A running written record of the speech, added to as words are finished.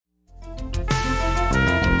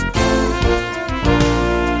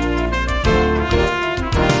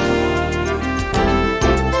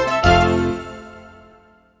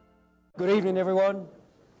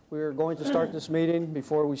we're going to start this meeting,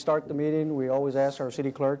 before we start the meeting, we always ask our city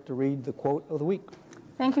clerk to read the quote of the week.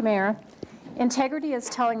 Thank you, Mayor. Integrity is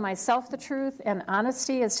telling myself the truth, and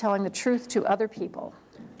honesty is telling the truth to other people.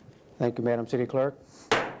 Thank you, Madam City Clerk.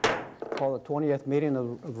 Call the 20th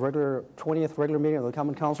regular meeting of the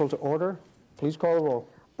Common Council to order. Please call the roll.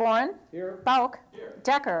 Bourne. Here. Bauk. Here.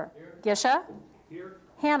 Decker. Here. Gisha. Here.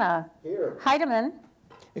 Hannah. Here. Heidemann.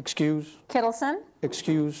 Excuse. Kittleson.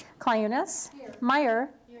 Excuse. Clayunas. Meyer.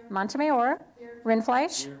 Montemayor.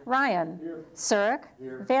 Rinfleisch. Ryan. Surik.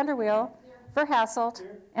 Vanderweel. Verhasselt.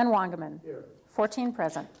 And Wangeman. 14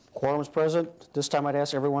 present. Quorum is present. This time I'd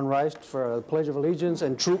ask everyone rise for a Pledge of Allegiance,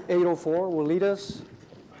 and Troop 804 will lead us.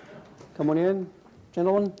 Come on in,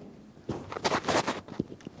 gentlemen.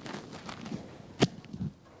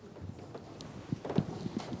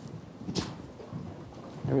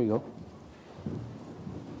 There we go.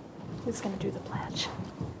 Who's going to do the pledge?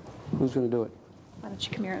 Who's going to do it? Why don't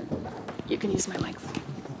you come here? You can use my microphone.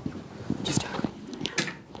 Just talk.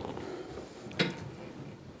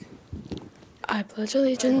 I pledge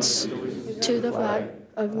allegiance to the flag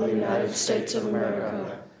of the United States of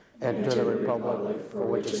America and to the republic for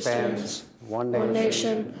which it stands, one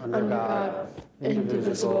nation, under God,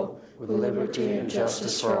 indivisible, with liberty and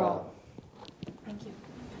justice for all. Thank you.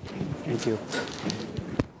 Thank you.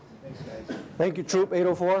 Thank you, Troop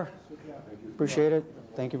 804. Appreciate it.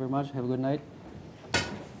 Thank you very much. Have a good night.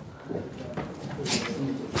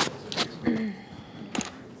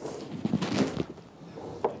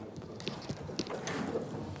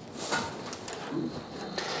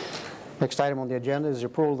 Next item on the agenda is the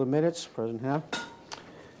approval of the minutes. President Hannah.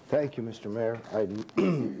 Thank you, Mr. Mayor. I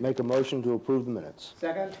make a motion to approve the minutes.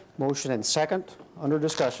 Second. Motion and second. Under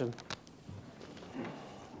discussion.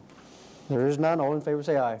 There is none. All in favor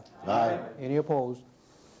say aye. Aye. Any opposed?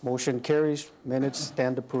 Motion carries. Minutes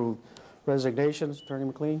stand approved. Resignations. Attorney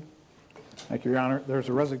McLean. Thank you, Your Honor. There's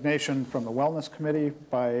a resignation from the Wellness Committee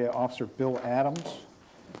by Officer Bill Adams.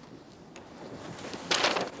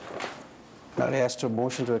 I'd ask for a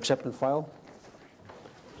motion to accept and file.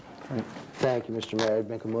 Thank you, Mr. Mayor. I'd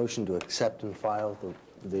make a motion to accept and file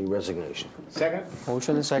the resignation. Second.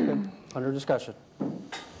 Motion and second. Under discussion.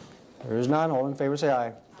 There is none. All in favor say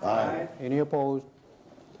aye. Aye. Any opposed?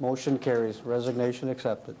 Motion carries. Resignation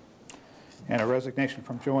accepted. And a resignation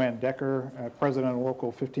from Joanne Decker, President of Local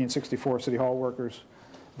 1564 City Hall Workers,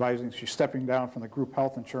 advising she's stepping down from the Group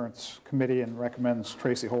Health Insurance Committee and recommends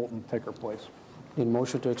Tracy Holton take her place. Need a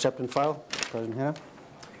motion to accept and file. President Hannah.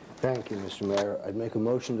 Thank you, Mr. Mayor. I'd make a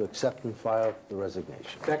motion to accept and file the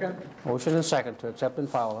resignation. Second. Motion and second to accept and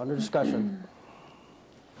file. Under discussion.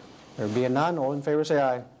 There being none, all in favor say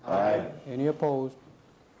aye. Aye. Any opposed?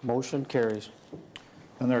 Motion carries.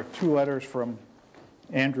 And there are two letters from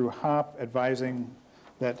Andrew Hopp advising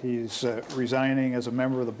that he's resigning as a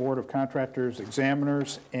member of the Board of Contractors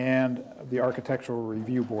Examiners and the Architectural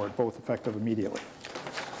Review Board, both effective immediately.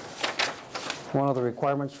 One of the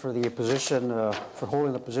requirements for the position, for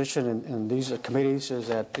holding the position in these committees is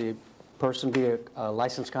that the person be a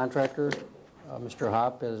licensed contractor. Mr.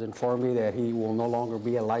 Hopp has informed me that he will no longer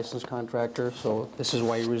be a licensed contractor, so this is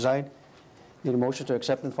why he resigned. Need a motion to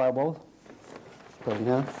accept and file both? President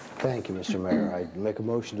Hannah. Thank you, Mr. Mayor. I'd make a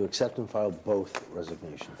motion to accept and file both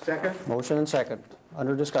resignations. Second. Motion and second.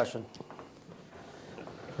 Under discussion.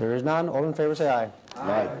 There is none. All in favor say aye.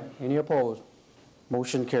 Aye. Any opposed?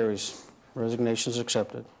 Motion carries. Resignation is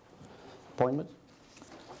accepted. Appointment.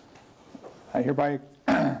 I hereby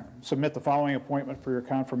submit the following appointment for your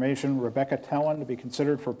confirmation. Rebecca Tellen to be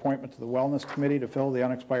considered for appointment to the Wellness Committee to fill the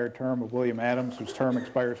unexpired term of William Adams, whose term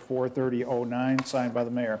expires 4/30/09, signed by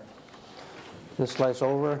the mayor. This slice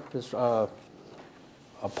over. This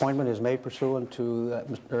appointment is made pursuant to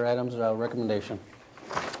Mr. Adams' recommendation.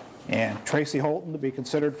 And Tracy Holton to be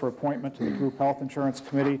considered for appointment to the Group Health Insurance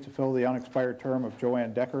Committee to fill the unexpired term of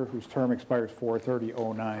Joanne Decker, whose term expires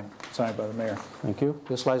 4/30/09, signed by the mayor. Thank you.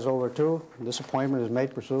 This lies over too. This appointment is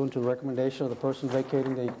made pursuant to the recommendation of the person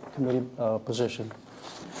vacating the committee position.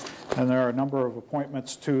 And there are a number of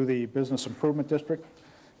appointments to the Business Improvement District.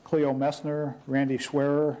 Cleo Messner, Randy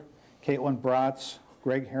Schwerer, Caitlin Bratz,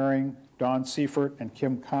 Greg Herring, Dawn Seifert, and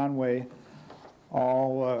Kim Conway,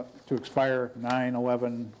 all to expire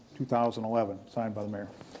 9/11/2011, signed by the mayor.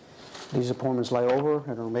 These appointments lie over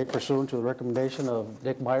and are made pursuant to the recommendation of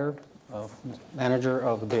Dick Meyer, manager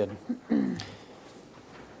of the bid.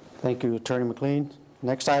 Thank you, Attorney McLean.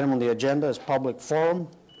 Next item on the agenda is public forum.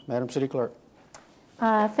 Madam City Clerk.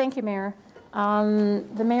 Thank you, Mayor.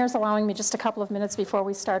 The mayor's allowing me just a couple of minutes before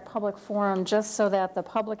we start public forum, just so that the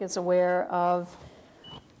public is aware of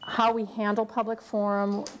how we handle public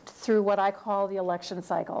forum through what I call the election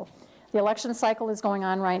cycle. The election cycle is going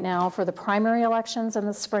on right now for the primary elections and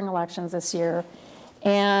the spring elections this year.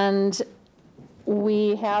 And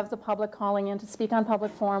we have the public calling in to speak on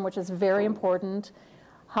public forum, which is very important.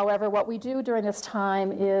 However, what we do during this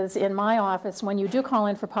time is, in my office, when you do call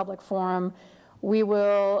in for public forum, we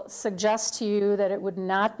will suggest to you that it would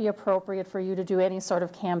not be appropriate for you to do any sort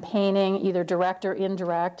of campaigning, either direct or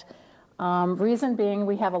indirect. Reason being,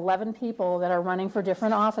 we have 11 people that are running for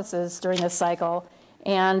different offices during this cycle,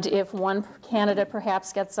 and if one candidate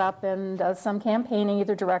perhaps gets up and does some campaigning,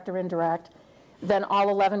 either direct or indirect, then all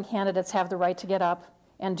 11 candidates have the right to get up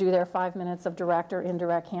and do their 5 minutes of direct or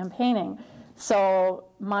indirect campaigning. So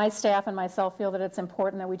my staff and myself feel that it's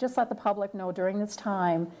important that we just let the public know during this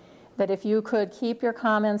time that if you could keep your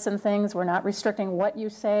comments and things, we're not restricting what you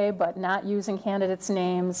say, but not using candidates'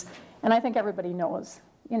 names. And I think everybody knows,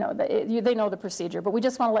 you know, they know the procedure, but we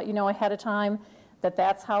just want to let you know ahead of time that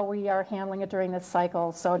that's how we are handling it during this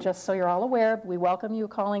cycle. So just so you're all aware, we welcome you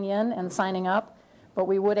calling in and signing up, but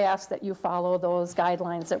we would ask that you follow those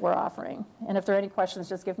guidelines that we're offering. And if there are any questions,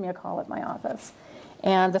 just give me a call at my office.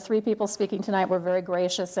 And the 3 people speaking tonight were very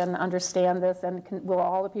gracious and understand this, and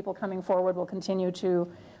all the people coming forward will continue to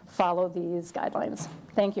follow these guidelines.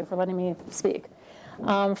 Thank you for letting me speak.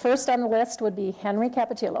 First on the list would be Henry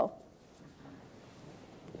Capatillo.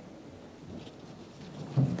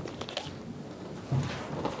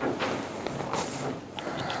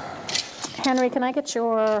 Henry, can I get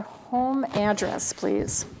your home address,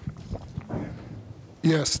 please?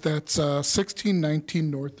 Yes, that's 1619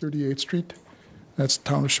 North 38th Street. That's the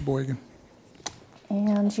town of Sheboygan.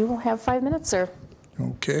 And you will have 5 minutes, sir.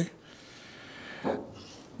 Okay.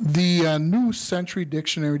 The New Century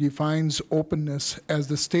Dictionary defines openness as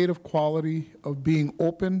the state of quality of being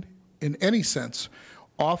open in any sense,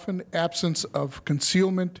 often absence of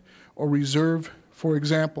concealment or reserve. For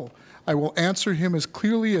example, I will answer him as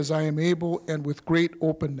clearly as I am able and with great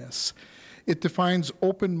openness. It defines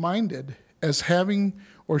open-minded as having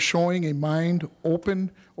or showing a mind open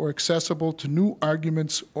or accessible to new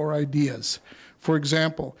arguments or ideas. For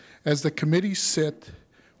example, as the committee sit,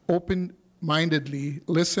 open-mindedly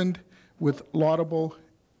listened with laudable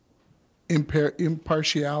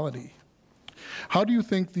impartiality. How do you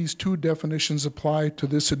think these 2 definitions apply to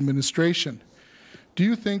this administration? Do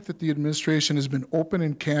you think that the administration has been open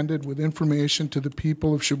and candid with information to the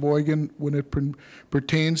people of Sheboygan when it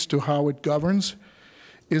pertains to how it governs?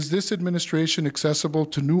 Is this administration accessible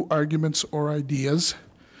to new arguments or ideas?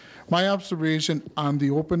 My observation on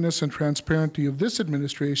the openness and transparency of this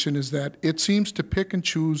administration is that it seems to pick and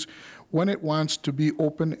choose when it wants to be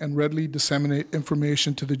open and readily disseminate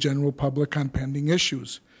information to the general public on pending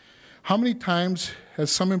issues. How many times has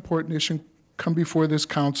some important issue come before this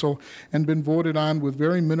council and been voted on with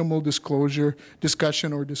very minimal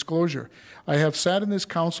discussion or disclosure? I have sat in this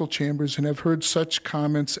council chambers and have heard such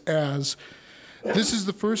comments as, "This is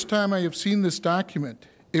the first time I have seen this document.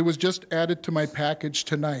 It was just added to my package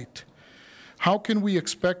tonight. How can we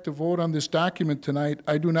expect to vote on this document tonight?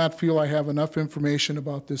 I do not feel I have enough information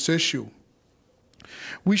about this issue."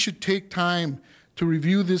 We should take time to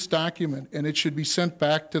review this document, and it should be sent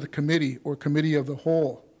back to the committee or committee of the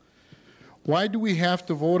whole. Why do we have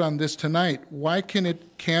to vote on this tonight? Why can't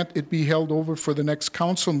it be held over for the next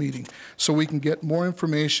council meeting so we can get more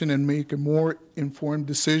information and make a more informed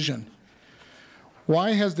decision?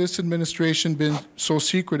 Why has this administration been so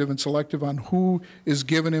secretive and selective on who is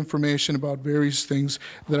given information about various things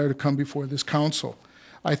that are to come before this council?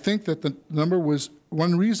 I think that the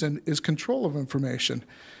one reason is control of information.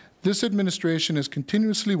 This administration has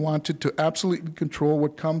continuously wanted to absolutely control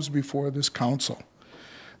what comes before this council.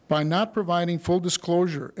 By not providing full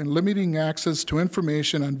disclosure and limiting access to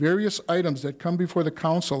information on various items that come before the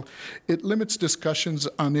council, it limits discussions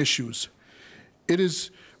on issues. It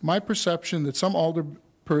is my perception that some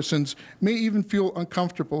alderpersons may even feel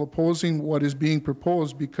uncomfortable opposing what is being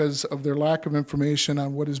proposed because of their lack of information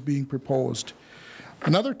on what is being proposed.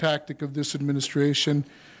 Another tactic of this administration,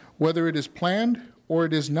 whether it is planned or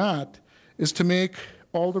it is not, is to make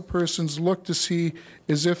alderpersons look to see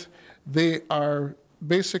as if they are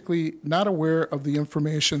basically not aware of the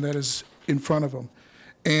information that is in front of them,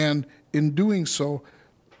 and in doing so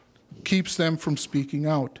keeps them from speaking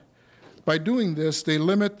out. By doing this, they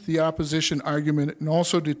limit the opposition argument and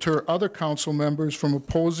also deter other council members from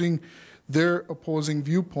opposing their opposing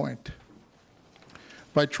viewpoint.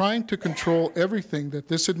 By trying to control everything, that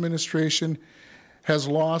this administration has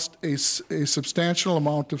lost a substantial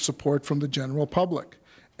amount of support from the general public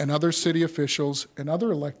and other city officials and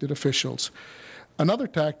other elected officials. Another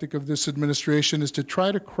tactic of this administration is to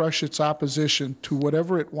try to crush its opposition to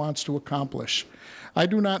whatever it wants to accomplish. I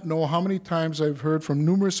do not know how many times I've heard from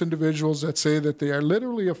numerous individuals that say that they are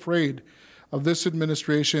literally afraid of this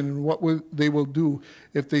administration and what they will do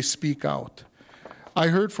if they speak out. I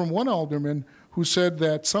heard from one alderman who said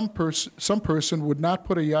that some person would not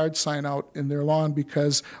put a yard sign out in their lawn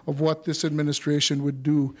because of what this administration would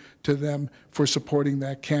do to them for supporting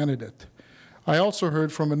that candidate. I also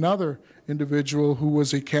heard from another individual who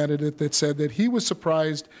was a candidate that said that he was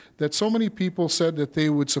surprised that so many people said that they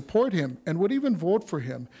would support him and would even vote for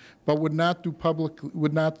him, but would not do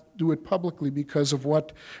it publicly because of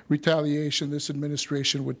what retaliation this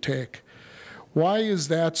administration would take. Why is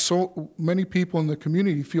that so many people in the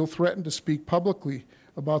community feel threatened to speak publicly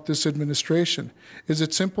about this administration? Is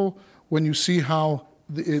it simple? When you see how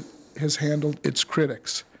it has handled its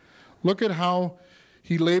critics. Look at how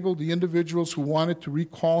he labeled the individuals who wanted to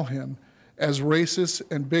recall him as racist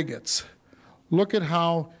and bigots. Look at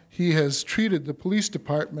how he has treated the police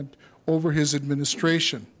department over his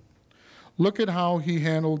administration. Look at how he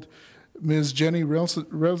handled Ms. Jenny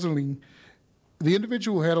Resling, the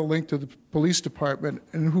individual who had a link to the police department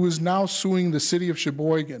and who is now suing the city of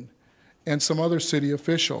Sheboygan and some other city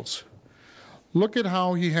officials. Look at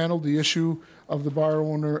how he handled the issue of the bar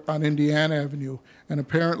owner on Indiana Avenue, and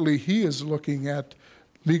apparently he is looking at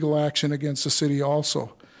legal action against the city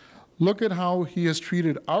also. Look at how he has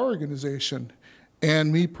treated our organization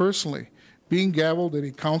and me personally, being gavelled at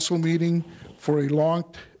a council meeting for a long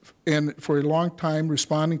time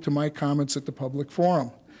responding to my comments at the public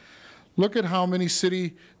forum. Look at how many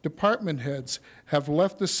city department heads have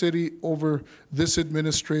left the city over this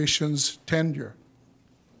administration's tenure.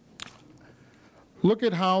 Look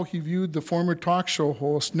at how he viewed the former talk show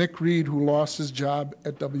host, Nick Reed, who lost his job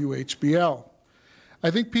at WHBL. I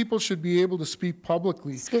think people should be able to speak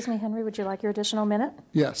publicly. Excuse me, Henry, would you like your additional minute?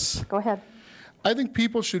 Yes. Go ahead. I think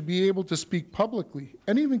people should be able to speak publicly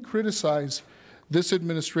and even criticize this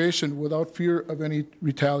administration without fear of any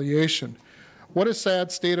retaliation. What a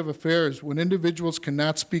sad state of affairs when individuals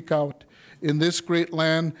cannot speak out in this great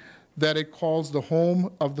land that it calls the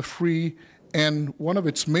home of the free, and one of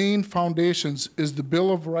its main foundations is the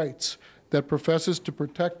Bill of Rights that professes to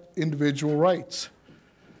protect individual rights.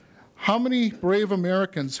 How many brave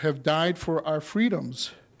Americans have died for our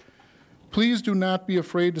freedoms? Please do not be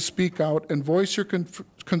afraid to speak out and voice your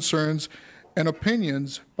concerns and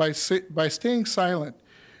opinions by staying silent.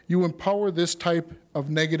 You empower this type of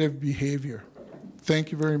negative behavior.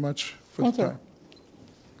 Thank you very much for the time.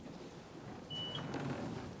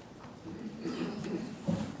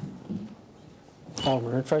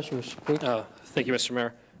 Alderman Rentreich, you speak. Thank you, Mr.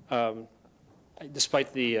 Mayor.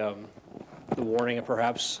 Despite the warning,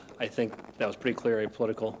 perhaps, I think that was pretty clear a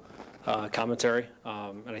political commentary,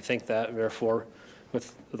 and I think that, therefore,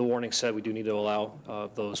 with the warning said, we do need to allow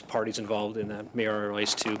those parties involved in that mayoral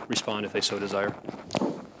race to respond if they so desire.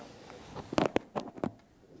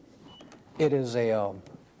 It is a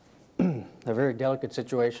very delicate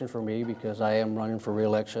situation for me because I am running for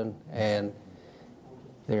re-election, and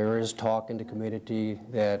there is talk in the community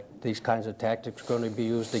that these kinds of tactics are going to be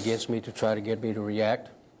used against me to try to get me to react.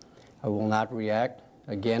 I will not react.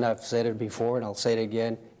 Again, I've said it before and I'll say it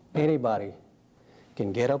again. Anybody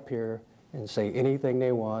can get up here and say anything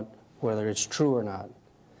they want, whether it's true or not.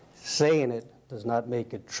 Saying it does not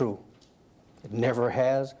make it true. It never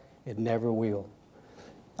has, it never will.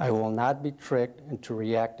 I will not be tricked into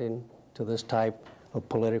reacting to this type of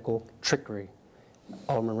political trickery.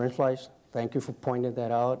 Alderman Rentreich, thank you for pointing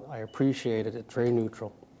that out. I appreciate it. It's very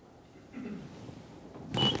neutral.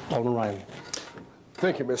 Alderman Riley.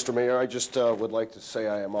 Thank you, Mr. Mayor. I just would like to say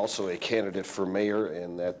I am also a candidate for mayor,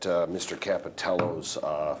 and that Mr. Capitello's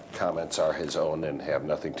comments are his own and have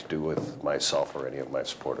nothing to do with myself or any of my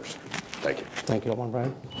supporters. Thank you. Thank you, Alderman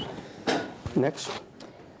Bryan. Next.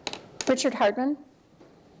 Richard Hartman.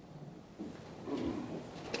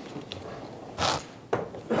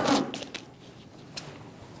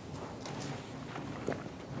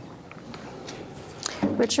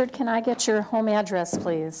 Richard, can I get your home address,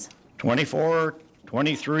 please?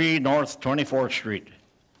 2423 North 24th Street.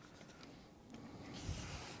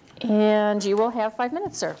 And you will have 5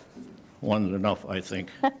 minutes, sir. One's enough, I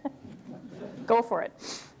think. Go for it.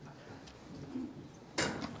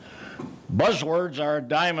 Buzzwords are a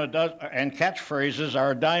dime a dozen, and catchphrases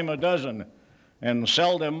are a dime a dozen, and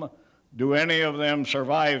seldom do any of them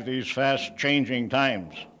survive these fast-changing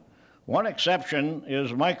times. One exception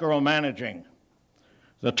is micromanaging.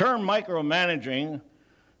 The term micromanaging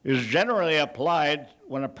is generally applied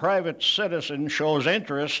when a private citizen shows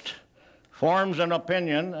interest, forms an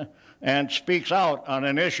opinion, and speaks out on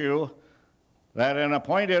an issue that an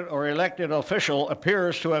appointed or elected official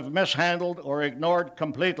appears to have mishandled or ignored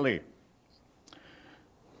completely.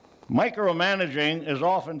 Micromanaging is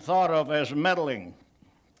often thought of as meddling,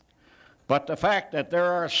 but the fact that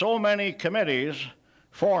there are so many committees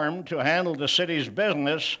formed to handle the city's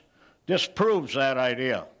business disproves that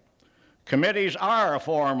idea. Committees are a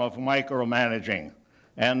form of micromanaging,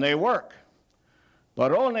 and they work,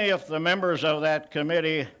 but only if the members of that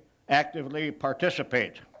committee actively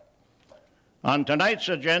participate. On tonight's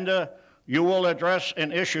agenda, you will address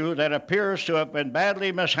an issue that appears to have been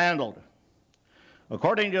badly mishandled.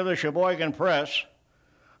 According to the Sheboygan Press,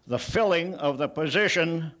 the filling of the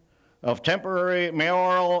position of temporary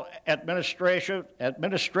mayoral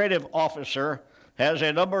administrative officer has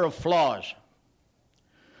a number of flaws.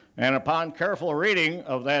 And upon careful reading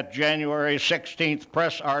of that January 16th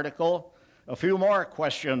press article, a few more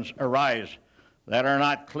questions arise that are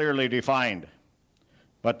not clearly defined,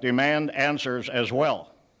 but demand answers as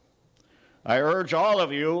well. I urge all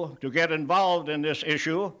of you to get involved in this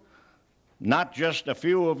issue, not just a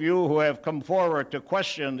few of you who have come forward to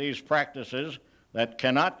question these practices that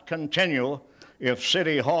cannot continue if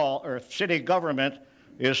City Hall or if city government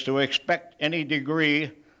is to expect any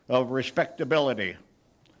degree of respectability.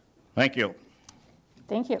 Thank you.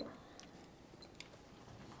 Thank you.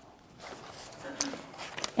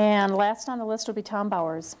 And last on the list will be Tom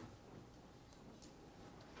Bowers.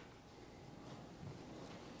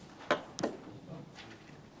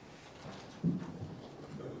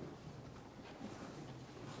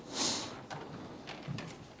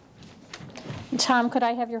 Tom, could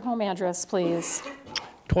I have your home address, please?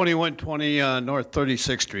 2120 North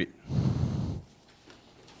 36th Street.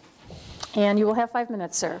 And you will have 5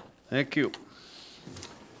 minutes, sir. Thank you.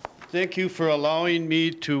 Thank you for allowing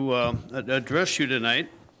me to address you tonight.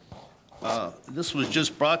 This was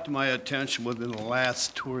just brought to my attention within the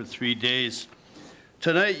last 2 or 3 days.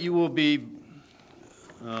 Tonight you will be,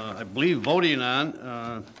 I believe, voting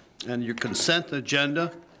on and your consent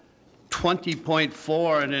agenda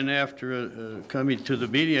 20.4, and then after coming to the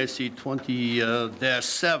meeting, I see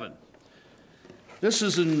 20-7. This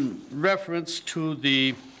is in reference to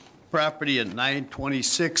the property at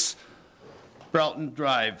 926 Broughton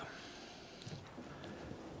Drive.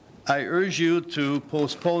 I urge you to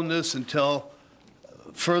postpone this until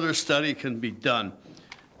further study can be done.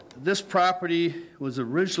 This property was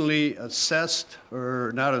originally assessed,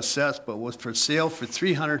 or not assessed, but was for sale for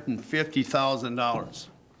 $350,000.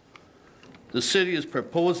 The city is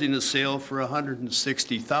proposing a sale for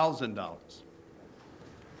 $160,000.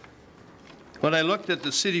 When I looked at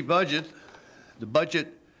the city budget, the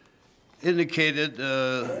budget indicated,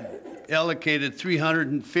 allocated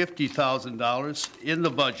 $350,000 in the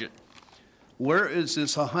budget. Where is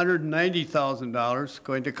this $190,000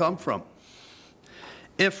 going to come from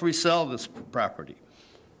if we sell this property?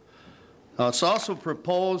 Now, it's also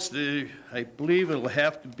proposed, I believe it will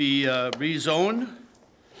have to be rezoned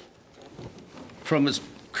from its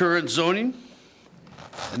current zoning,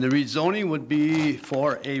 and the rezoning would be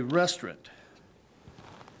for a restaurant.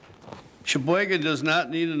 Sheboygan does not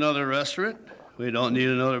need another restaurant. We don't need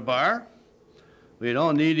another bar. We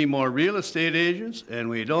don't need any more real estate agents, and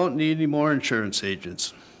we don't need any more insurance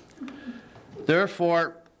agents.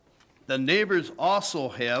 Therefore, the neighbors also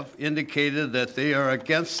have indicated that they are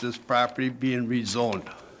against this property being rezoned.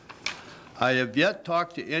 I have yet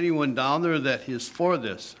talked to anyone down there that is for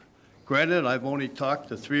this. Granted, I've only talked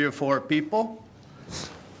to 3 or 4 people,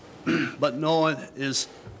 but no one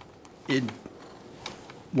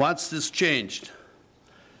wants this changed.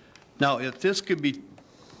 Now, if this could be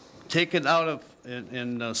taken out of,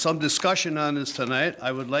 and some discussion on this tonight,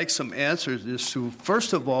 I would like some answers as to,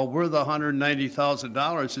 first of all, where the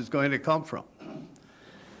 $190,000 is going to come from.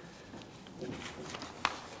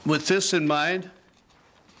 With this in mind,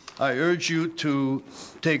 I urge you to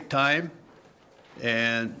take time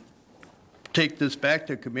and take this back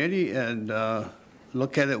to committee and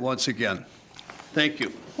look at it once again. Thank you.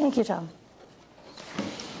 Thank you, Tom.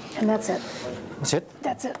 And that's it. That's it?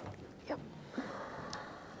 That's it. Yep.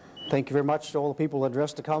 Thank you very much to all the people who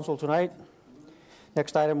addressed the council tonight.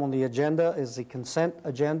 Next item on the agenda is the consent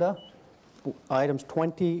agenda, items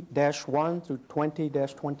 20-1 through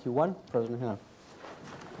 20-21. President Hanna.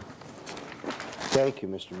 Thank you,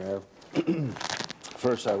 Mr. Mayor.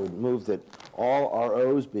 First, I would move that all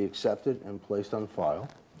ROs be accepted and placed on file,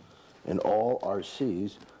 and all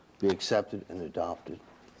RCs be accepted and adopted.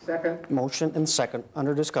 Second. Motion and second.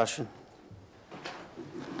 Under discussion.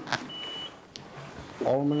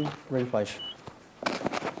 Alderman Rindfleisch.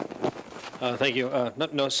 Thank you.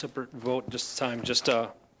 No separate vote this time. Just a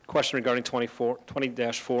question regarding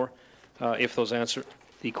 20-4. If those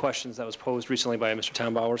the questions that was posed recently by Mr.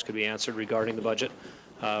 Townbowers could be answered regarding the budget.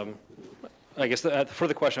 I guess the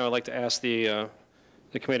further question I would like to ask the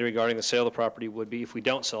committee regarding the sale of the property would be, if we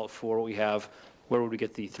don't sell it for what we have, where would we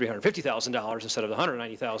get the $350,000 instead of the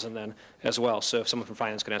 $190,000 then as well? So if someone from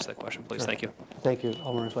finance can answer that question, please. Sure. Thank you. Thank you,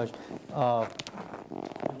 Alderman Fleisch.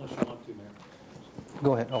 Unless you want to, Mayor.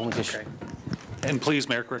 Go ahead, Alderman Gish. Okay. And please,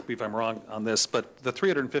 Mayor, correct me if I'm wrong on this, but the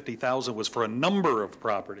 $350,000 was for a number of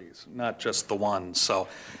properties, not just the one. So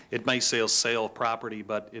it may say a sale of property,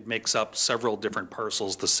 but it makes up several different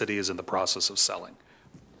parcels the city is in the process of selling.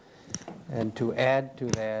 And to add to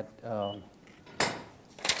that,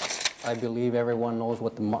 I believe everyone knows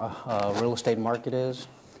what the real estate market is.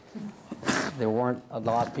 There weren't a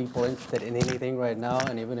lot of people interested in anything right now,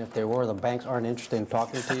 and even if there were, the banks aren't interested in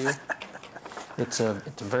talking to you. It's a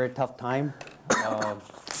very tough time.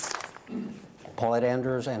 Paulette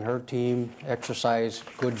Anders and her team exercised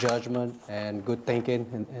good judgment and good thinking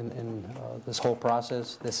in this whole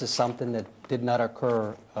process. This is something that did not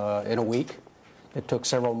occur in a week. It took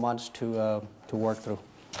several months to work through.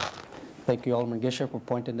 Thank you, Alderman Gisher, for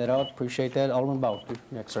pointing that out. Appreciate that. Alderman Bout,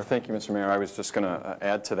 next, sir. Thank you, Mr. Mayor. I was just going to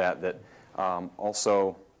add to that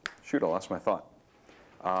also, shoot, I lost my thought.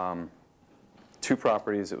 Two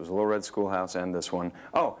properties. It was Little Red Schoolhouse and this one.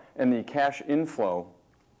 Oh, and the cash inflow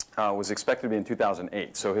was expected to be in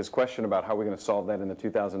 2008. So his question about how we're going to solve that in the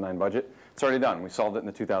 2009 budget, it's already done. We solved it in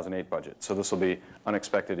the 2008 budget. So this will be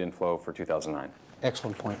unexpected inflow for 2009.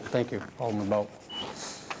 Excellent point. Thank you, Alderman Bout.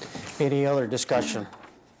 Any other discussion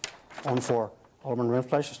on the floor? Alderman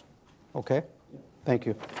Rindfleisch? Okay. Thank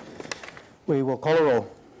you. We will call a roll.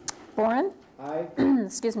 Boren? Aye.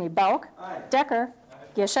 Excuse me, Bauk? Aye. Decker?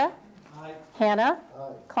 Gisha? Aye. Hannah?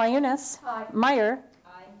 Aye. Clayunas? Aye. Meyer?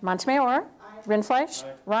 Aye. Montemayor? Rindfleisch?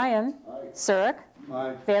 Ryan? Surrick?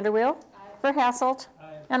 Aye. Vanderweel? Verhasselt?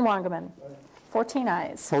 And Wangerman. 14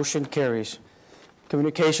 ayes. Motion carries.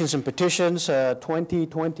 Communications and petitions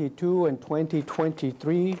 2022 and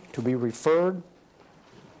 2023 to be referred.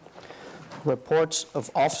 Reports of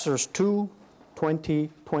Officers 2,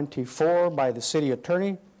 2024 by the City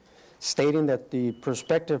Attorney, stating that the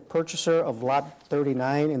prospective purchaser of Lot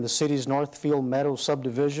 39 in the city's Northfield Meadows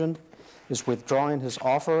subdivision is withdrawing his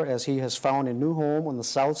offer as he has found a new home on the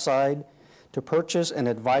south side to purchase, and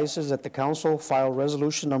advises that the council file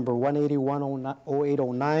resolution number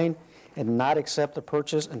 181-0809 and not accept the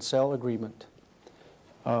purchase and sale agreement.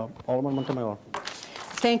 Alderman Montemayor.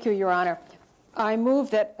 Thank you, Your Honor. I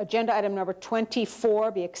move that agenda item number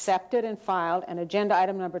 24 be accepted and filed, and agenda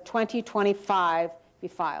item number 2025 be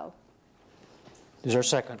filed. Is there a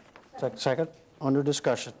second? Second? Under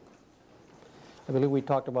discussion. I believe we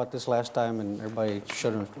talked about this last time, and everybody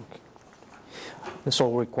should have. This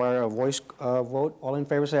will require a voice vote. All in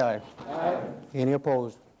favor say aye. Aye. Any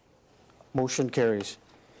opposed? Motion carries.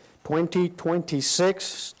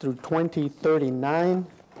 2026 through 2039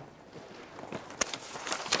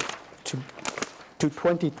 to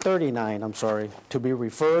 2039, I'm sorry, to be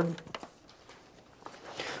referred.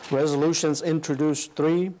 Resolutions introduced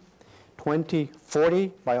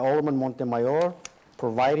 2040 by Alderman Montemayor,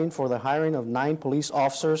 providing for the hiring of 9 police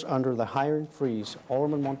officers under the hiring freeze.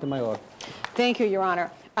 Alderman Montemayor. Thank you, Your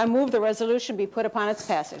Honor. I move the resolution be put upon its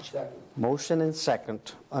passage. Second. Motion and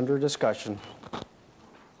second. Under discussion.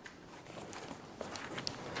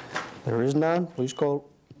 There is none. Please call.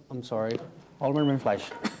 I'm sorry. Alderman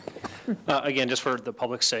Rindfleisch. Again, just for the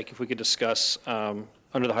public's sake, if we could discuss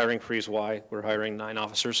under the hiring freeze why we're hiring 9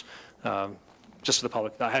 officers. Just for the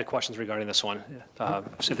public, I had questions regarding this one. So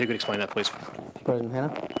if you could explain that, please. President Hannah.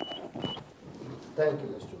 Thank you,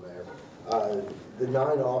 Mr. Mayor. The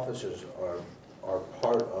 9 officers are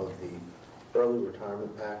part of the early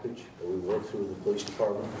retirement package that we worked through the police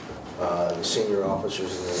department. The senior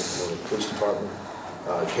officers in the police department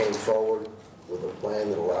came forward with a plan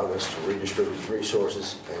that allowed us to redistribute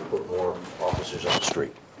resources and put more officers on the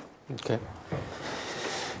street. Okay.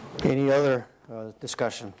 Any other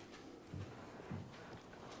discussion?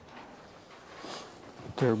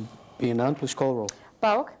 There being none, please call the roll.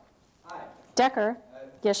 Bauk? Aye. Decker? Aye.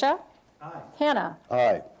 Gisha? Aye. Hannah?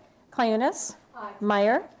 Aye. Clayunas? Aye.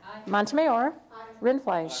 Meyer? Aye. Montemayor? Aye.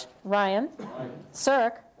 Rindfleisch? Ryan?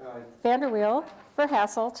 Surrick? Aye. Vanderweel?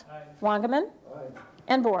 Verhasselt? Wangerman? Aye.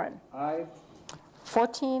 And Boren. Aye.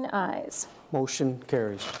 14 ayes. Motion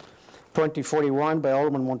carries. 2041 by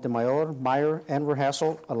Alderman Montemayor, Meyer, and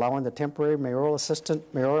Verhasselt, allowing the temporary mayoral assistant,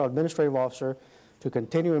 mayoral administrative officer to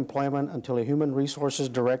continue employment until a human resources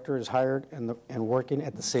director is hired and working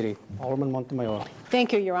at the city. Alderman Montemayor.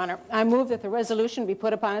 Thank you, Your Honor. I move that the resolution be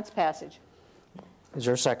put upon its passage. Is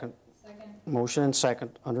there a second? Second. Motion and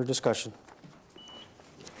second. Under discussion.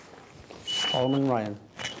 Alderman Ryan.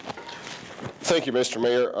 Thank you, Mr.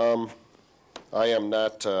 Mayor. I am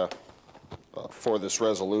not for this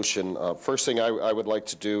resolution. First thing I would like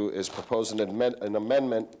to do is propose an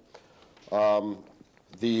amendment.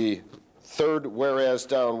 The third whereas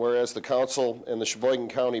down, whereas the council and the Sheboygan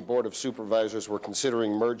County Board of Supervisors were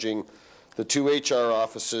considering merging the two HR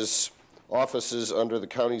offices under the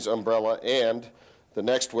county's umbrella, and the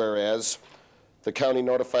next whereas, the county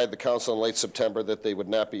notified the council in late September that they would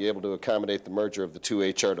not be able to accommodate the merger of the two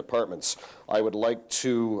HR departments. I would like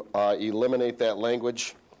to eliminate that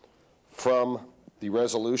language from the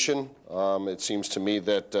resolution. It seems to me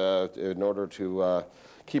that in order to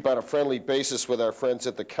keep on a friendly basis with our friends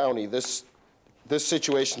at the county, this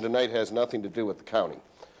situation tonight has nothing to do with the county.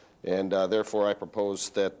 And therefore, I propose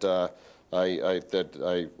that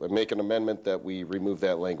I make an amendment that we remove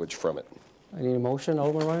that language from it. I need a motion,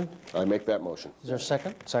 Alderman Ryan? I make that motion. Is there a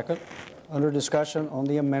second? Second. Under discussion on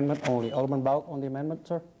the amendment only. Alderman Bauk on the amendment,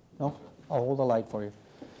 sir? No? I'll hold the light for you.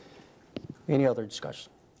 Any other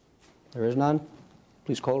discussion? There is none.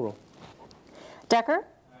 Please call the roll. Decker?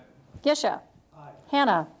 Aye. Gisha? Aye.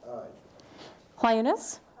 Hannah? Aye.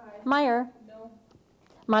 Hyunis? Aye. Meyer? No.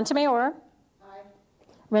 Montemayor? Aye.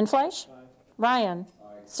 Rindfleisch? Aye. Ryan? Aye.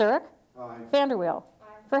 Surrick? Aye. Vanderweel?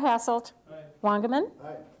 Aye. Verhasselt? Aye. Wangerman?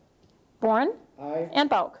 Aye. Bourne? Aye. And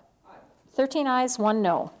Bauk? Aye. 13 ayes, 1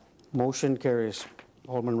 no. Motion carries.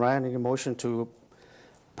 Alderman Ryan, need a motion to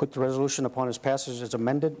put the resolution upon its passage as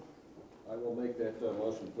amended? I will make that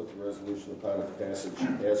motion to put the resolution upon its passage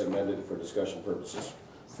as amended for discussion purposes.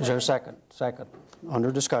 Is there a second? Second.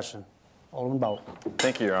 Under discussion. Alderman Bauk.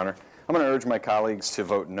 Thank you, Your Honor. I'm going to urge my colleagues to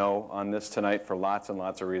vote no on this tonight for lots and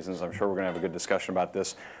lots of reasons. I'm sure we're going to have a good discussion about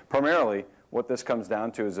this. Primarily, what this comes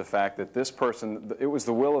down to is the fact that this person, it was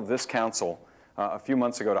the will of this council a few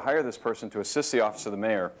months ago to hire this person to assist the office of the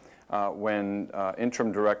mayor when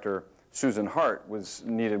interim director Susan Hart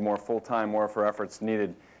needed more full-time, more of her efforts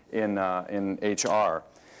needed in HR.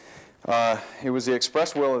 It was the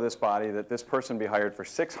express will of this body that this person be hired for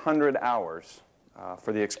 600 hours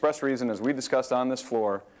for the express reason, as we discussed on this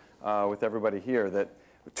floor with everybody here, that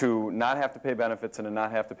to not have to pay benefits and to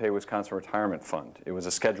not have to pay Wisconsin Retirement Fund. It was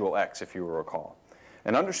a Schedule X, if you will recall.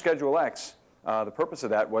 And under Schedule X, the purpose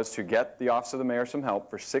of that was to get the Office of the Mayor some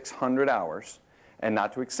help for 600 hours and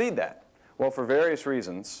not to exceed that. Well, for various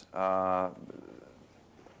reasons, some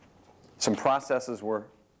processes were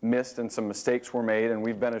missed and some mistakes were made, and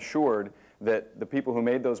we've been assured that the people who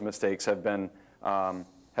made those mistakes have been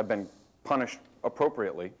punished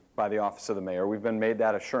appropriately by the Office of the Mayor. We've been made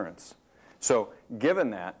that assurance. So given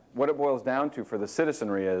that, what it boils down to for the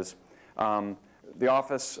citizenry is the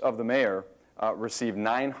Office of the Mayor received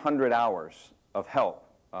 900 hours of help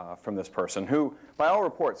from this person who, by all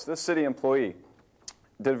reports, this city employee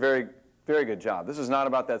did a very, very good job. This is not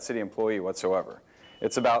about that city employee whatsoever.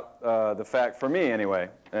 It's about the fact, for me anyway,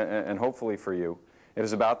 and hopefully for you, it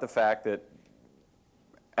is about the fact that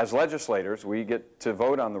as legislators, we get to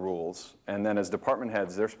vote on the rules, and then as department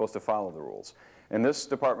heads, they're supposed to follow the rules. And this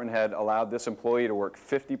department head allowed this employee to work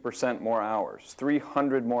 50% more hours,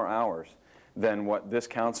 300 more hours than what this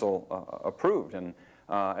council approved. And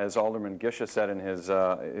as Alderman Gisha said in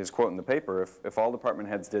his quote in the paper, if all department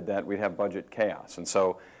heads did that, we'd have budget chaos. And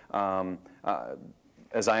so,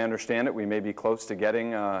 as I understand it, we may be close to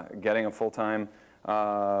getting a full-time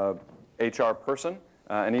HR person.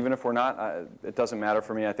 And even if we're not, it doesn't matter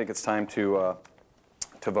for me. I think it's time to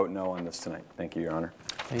vote no on this tonight. Thank you, Your Honor.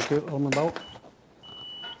 Thank you. Alderman Bauk.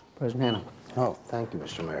 President Hannah. Oh, thank you,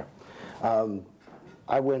 Mr. Mayor.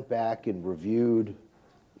 I went back and reviewed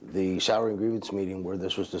the salary and grievance meeting where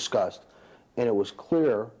this was discussed, and it was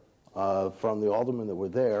clear from the aldermen that were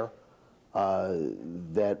there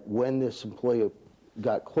that when this employee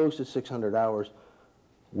got close to 600 hours,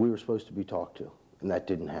 we were supposed to be talked to, and that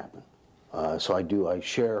didn't happen. So I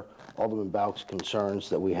share Alderman Bauk's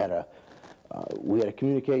concerns that we had a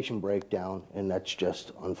communication breakdown, and that's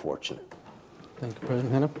just unfortunate. Thank you,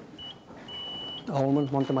 President Hannah. Alderman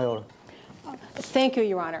Montemayor. Thank you,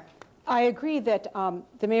 Your Honor. I agree that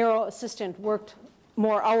the mayoral assistant worked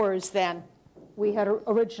more hours than we had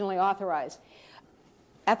originally authorized.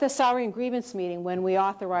 At the salary and grievance meeting, when we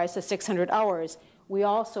authorized the 600 hours, we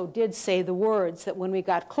also did say the words that when we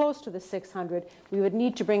got close to the 600, we would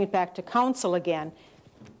need to bring it back to council again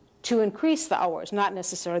to increase the hours. Not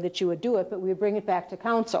necessarily that you would do it, but we would bring it back to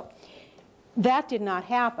council. That did not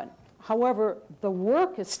happen. However, the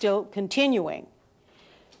work is still continuing,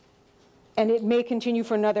 and it may continue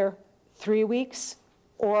for another 3 weeks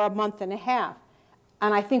or a month and a half.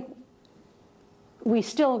 And I think we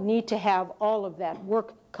still need to have all of that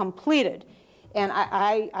work completed. And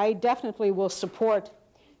I definitely will support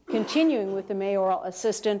continuing with the mayoral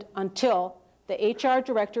assistant until the HR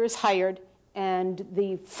director is hired and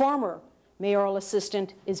the former mayoral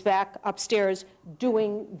assistant is back upstairs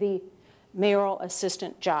doing the mayoral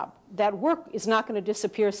assistant job. That work is not going to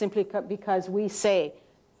disappear simply because we say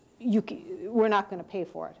we're not going to pay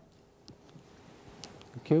for it.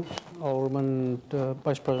 Thank you. Alderman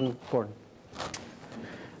Vice President Gordon.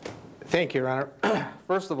 Thank you, Your Honor.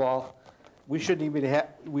 First of all, we should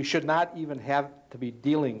not even have to be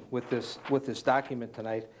dealing with this document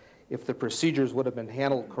tonight if the procedures would have been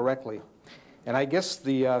handled correctly. And I guess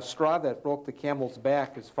the straw that broke the camel's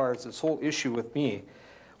back as far as this whole issue with me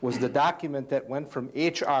was the document that went from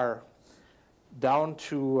HR down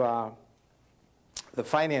to the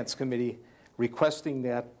Finance Committee requesting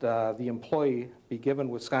that the employee be given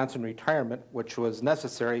Wisconsin retirement, which was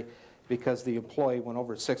necessary because the employee went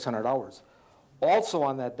over 600 hours. Also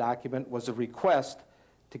on that document was a request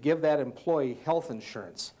to give that employee health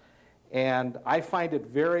insurance. And I find it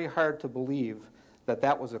very hard to believe that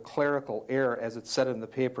that was a clerical error, as it said in the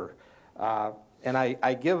paper. And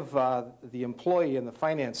I give the employee in the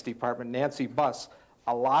finance department, Nancy Buss,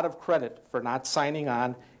 a lot of credit for not signing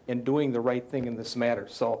on and doing the right thing in this matter.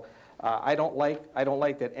 So I don't like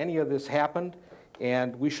that any of this happened,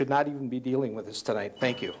 and we should not even be dealing with this tonight.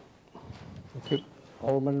 Thank you. Thank you.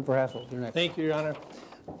 Alderman Verhassel, you're next. Thank you, Your Honor.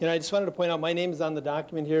 I just wanted to point out my name is on the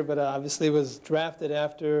document here, but obviously it was drafted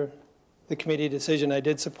after the committee decision. I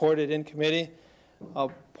did support it in committee.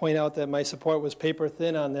 I'll point out that my support was paper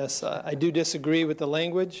thin on this. I do disagree with the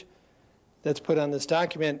language that's put on this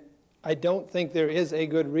document. I don't think there is a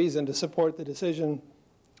good reason to support the decision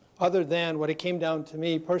other than what it came down to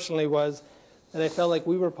me personally was that I felt like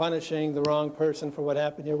we were punishing the wrong person for what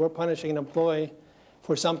happened here. We're punishing an employee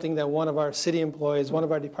for something that one of our city employees, one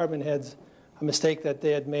of our department heads, a mistake that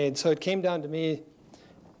they had made. So it came down to me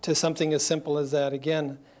to something as simple as that.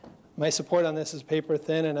 Again, my support on this is paper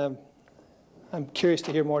thin, and I'm curious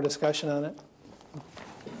to hear more discussion on it.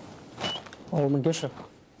 Alderman Gisha.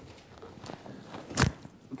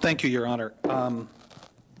 Thank you, Your Honor.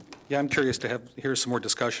 Yeah, I'm curious to hear some more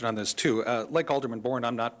discussion on this, too. Like Alderman Bourne,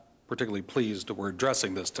 I'm not particularly pleased that we're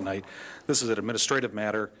addressing this tonight. This is an administrative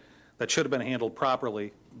matter that should have been handled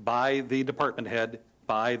properly by the department head,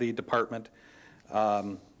 by the department.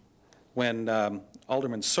 When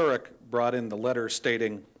Alderman Surik brought in the letter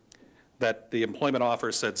stating that the employment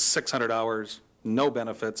offer said 600 hours, no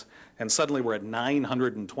benefits, and suddenly we're at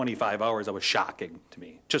 925 hours, that was shocking to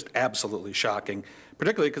me, just absolutely shocking,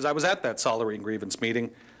 particularly because I was at that salary and grievance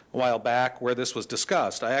meeting a while back where this was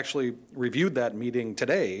discussed. I actually reviewed that meeting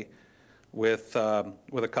today with a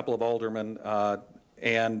couple of aldermen,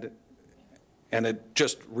 and it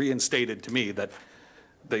just reinstated to me that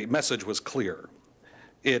the message was clear.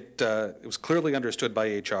 It was clearly understood by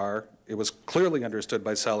HR. It was clearly understood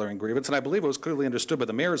by salary and grievance, and I believe it was clearly understood by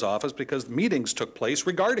the mayor's office because meetings took place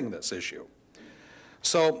regarding this issue.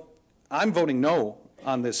 So I'm voting no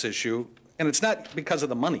on this issue, and it's not because of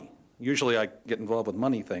the money. Usually I get involved with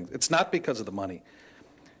money things. It's not because of the money.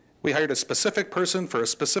 We hired a specific person for a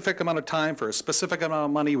specific amount of time for a specific amount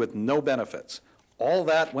of money with no benefits. All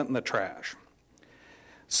that went in the trash.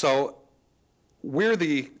 So we're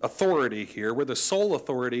the authority here. We're the sole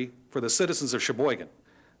authority for the citizens of Sheboygan.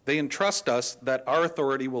 They entrust us that our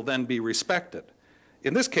authority will then be respected.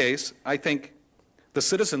 In this case, I think the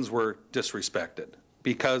citizens were disrespected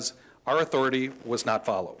because our authority was not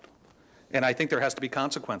followed. And I think there has to be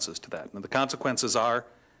consequences to that. And the consequences are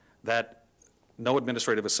that no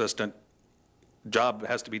administrative assistant job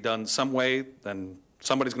has to be done some way, then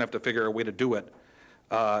somebody's going to have to figure a way to do it.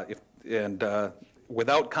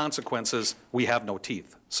 Without consequences, we have no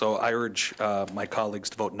teeth. So I urge my colleagues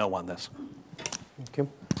to vote no on this. Thank you.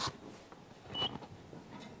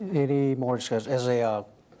 Any more discussion? As a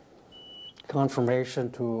confirmation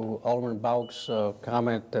to Alderman Baug's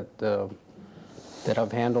comment that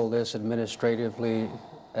I've handled this administratively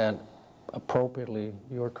and appropriately,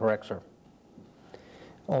 you're correct, sir.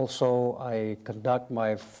 Also, I conduct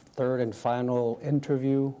my third and final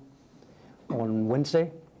interview on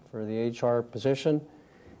Wednesday for the HR position.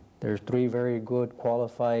 There's 3 very good,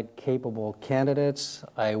 qualified, capable candidates.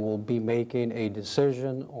 I will be making a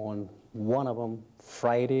decision on one of them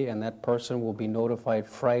Friday, and that person will be notified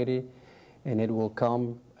Friday, and it will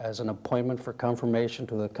come as an appointment for confirmation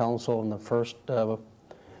to the council on the first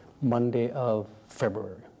Monday of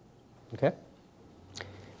February. Okay?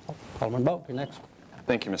 Alderman Baug, you're next.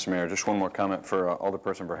 Thank you, Mr. Mayor. Just one more comment for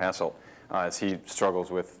Alderperson Verhassel, as he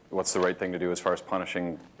struggles with what's the right thing to do as far as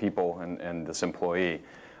punishing people and this employee.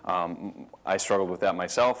 I struggled with that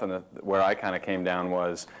myself, and where I kind of came down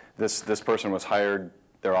was this person was hired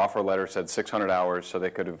Their offer letter said 600 hours, so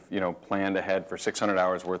they could have, planned ahead for 600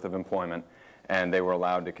 hours worth of employment, and they were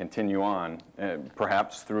allowed to continue on,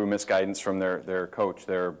 perhaps through misguidance from their coach,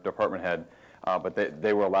 their department head, but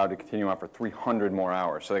they were allowed to continue on for 300 more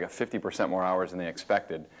hours, so they got 50% more hours than they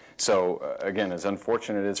expected. So again, as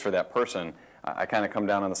unfortunate it is for that person, I kind of come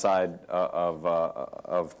down on the side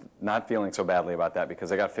of not feeling so badly about that,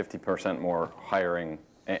 because they got 50% more hiring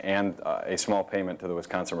and a small payment to the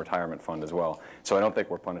Wisconsin Retirement Fund as well. So I don't think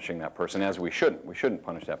we're punishing that person, as we shouldn't. We shouldn't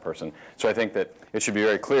punish that person. So I think that it should be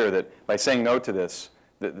very clear that by saying no to this,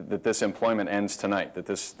 that this employment ends tonight, that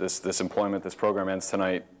this program ends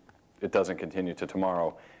tonight. It doesn't continue to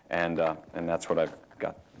tomorrow, and that's what I've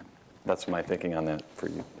got. That's my thinking on that for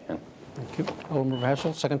you, Dan. Thank you. Alderman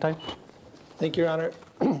Hassel, second time. Thank you, Your Honor.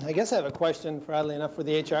 I guess I have a question, oddly enough, for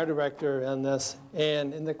the HR director on this.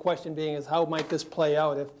 And the question being is, how might this play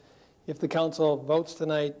out if the council votes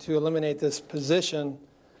tonight to eliminate this position?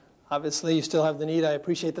 Obviously, you still have the need. I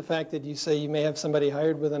appreciate the fact that you say you may have somebody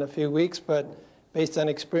hired within a few weeks, but based on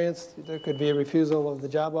experience, there could be a refusal of the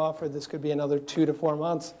job offer. This could be another 2 to 4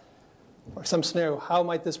 months or some scenario. How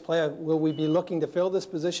might this play out? Will we be looking to fill this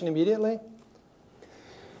position immediately?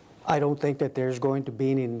 I don't think that there's going to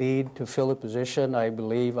be any need to fill a position. I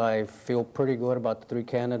feel pretty good about the 3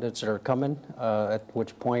 candidates that are coming, at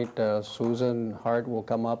which point Susan Hart will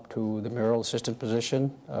come up to the mayoral assistant position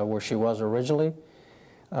where she was originally.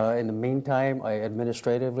 In the meantime,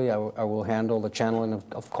 administratively, I will handle the channeling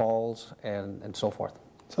of calls and so forth.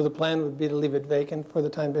 So the plan would be to leave it vacant for the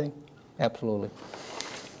time being? Absolutely.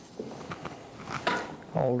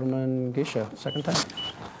 Alderman Gisha, second time.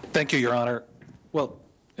 Thank you, Your Honor. Well,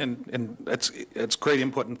 and it's great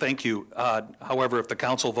input, and thank you. However, if the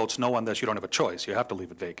council votes no on this, you don't have a choice. You have to leave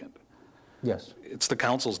it vacant. Yes. It's the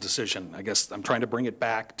council's decision. I guess I'm trying to bring it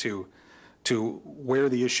back to where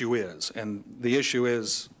the issue is. And the issue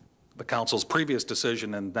is the council's previous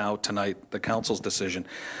decision, and now tonight the council's decision.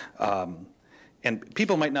 And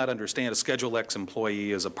people might not understand a Schedule X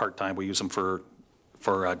employee is a part-time. We use them for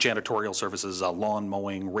janitorial services, lawn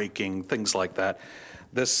mowing, raking, things like that.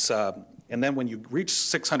 And then when you reach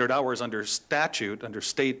 600 hours under statute, under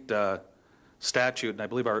state statute, and I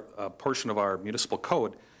believe our portion of our municipal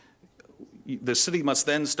code, the city must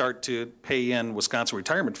then start to pay in Wisconsin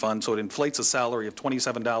Retirement Fund, so it inflates a salary of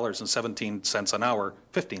 $27.17 an hour,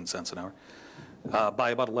 15 cents an hour,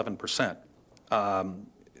 by about 11%.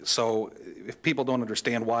 So if people don't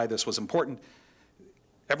understand why this was important,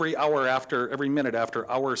 every minute after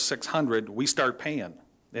hour 600, we start paying.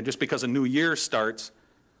 And just because a new year starts,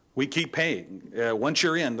 we keep paying. Once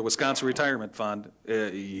you're in the Wisconsin Retirement Fund,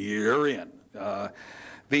 you're in.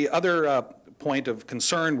 The other point of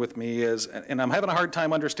concern with me is, and I'm having a hard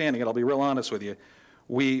time understanding it, I'll be real honest with you,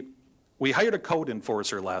 we hired a code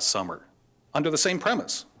enforcer last summer under the same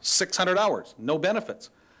premise, 600 hours, no benefits.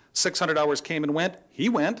 600 hours came and went, he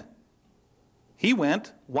went.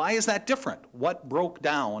 Why is that different? What broke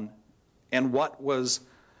down, and what was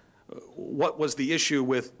the issue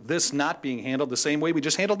with this not being handled the same way we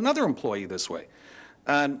just handled another employee this way?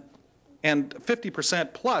 And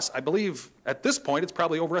 50% plus, I believe at this point it's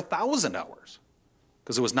probably over 1,000 hours,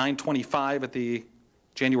 because it was 925 at the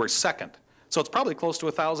January 2nd. So it's probably close to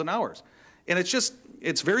 1,000 hours. And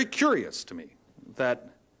it's very curious to me that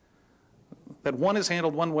one is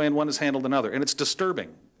handled one way and one is handled another, and it's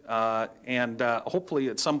disturbing. Hopefully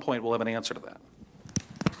at some point we'll have an answer to that.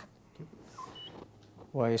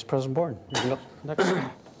 Vice President Bourne, next.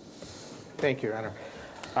 Thank you, Your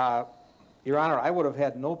Honor. Your Honor, I would have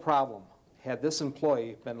had no problem had this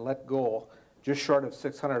employee been let go just short of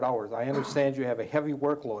 600 hours. I understand you have a heavy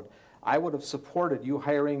workload. I would have supported you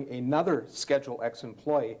hiring another Schedule X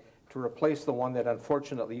employee to replace the one that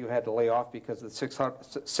unfortunately you had to lay off because the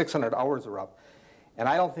 600 hours are up. And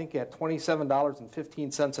I don't think at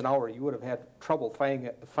 $27.15 an hour you would have had trouble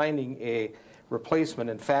finding a replacement.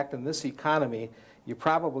 In fact, in this economy, you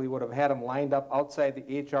probably would have had them lined up outside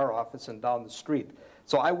the HR office and down the street.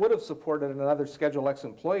 So I would have supported another Schedule X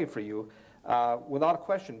employee for you without a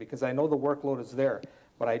question, because I know the workload is there.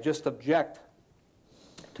 But I just object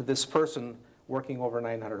to this person working over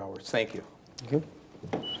 900 hours. Thank you. Thank you.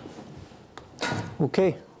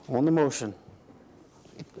 Okay, on the motion.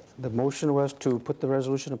 The motion was to put the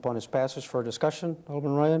resolution upon its passage for discussion.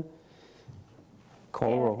 Alderman Ryan?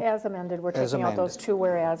 Call the roll. As amended, we're taking out those 2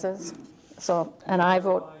 whereases. So, and I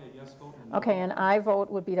vote. Okay, and I vote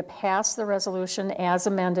would be to pass the resolution as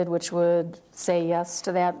amended, which would say yes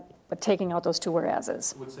to that, but taking out those 2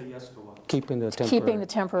 whereases. Would say yes to what? Keeping the temporary. Keeping the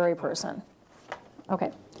temporary person.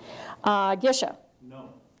 Okay. Gisha? No.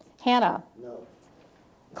 Hannah? No.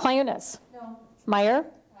 Clayunas? No. Meyer?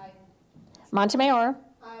 Aye. Montemayor?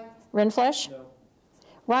 Rindfleisch? No.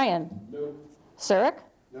 Ryan? No. Surrick?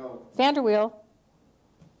 No. Vanderweel?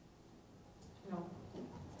 No.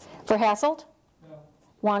 Verhasselt? No.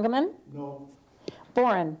 Wangerman? No.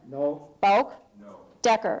 Boren? No. Bauk? No.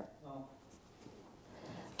 Decker? No.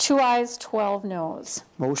 2 ayes, 12 noes.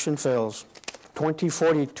 Motion fails.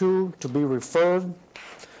 2042 to be referred.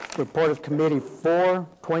 Report of Committee 4,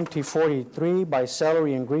 2043 by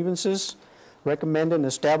Salary and Grievances, recommending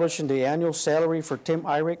establishing the annual salary for Tim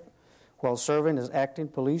Irick while serving as acting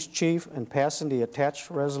police chief and passing the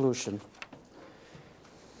attached resolution.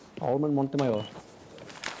 Alderman Montemayor.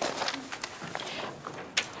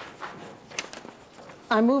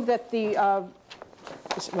 I move that the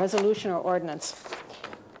resolution or ordinance,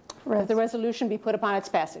 that the resolution be put upon its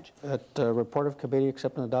passage. At report of committee,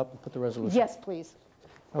 accept and adopt, and put the resolution. Yes, please.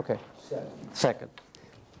 Okay. Second.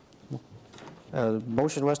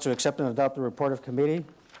 Motion was to accept and adopt the report of committee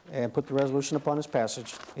and put the resolution upon its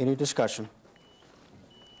passage. Any discussion?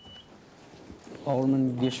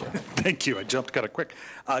 Alderman Gisha. Thank you. I jumped kind of quick.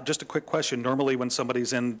 Just a quick question. Normally, when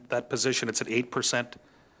somebody's in that position, it's at 8%.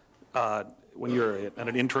 When you're in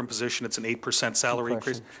an interim position, it's an 8% salary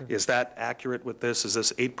increase. Sure. Is that accurate with this? Is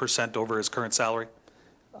this 8% over his current salary?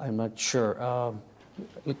 I'm not sure.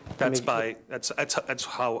 That's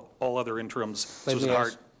how all other interims. Susan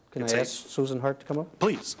Hart. Can I ask Susan Hart to come up?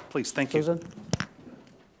 Please, thank you. Susan?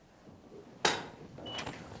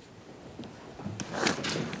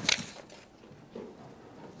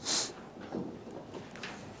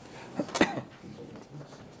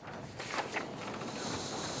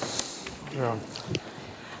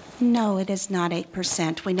 No, it is not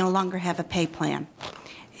 8%. We no longer have a pay plan.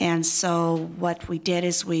 And so what we did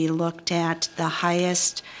is we looked at the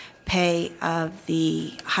highest pay of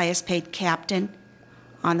the highest paid captain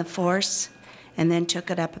on the force and then took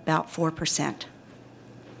it up about 4%.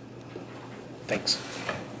 Thanks.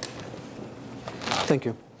 Thank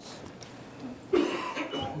you. Wait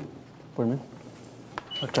a minute.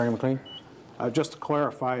 Attorney McLean? Just to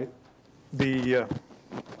clarify,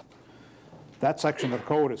 that section of the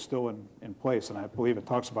code is still in place, and I believe it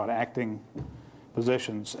talks about acting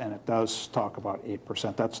positions, and it does talk about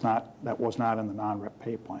 8%. That was not in the non-rep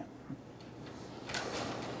pay plan.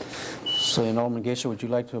 So, Alderman Gisha, would you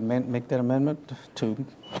like to make that amendment to?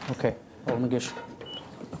 Okay, Alderman Gisha.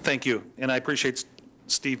 Thank you, and I appreciate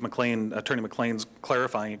Steve McLean, Attorney McLean's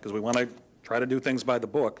clarifying it, because we want to try to do things by the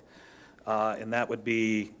book, and that would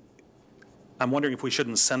be, I'm wondering if we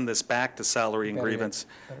shouldn't send this back to salary and grievance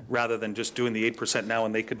rather than just doing the 8% now,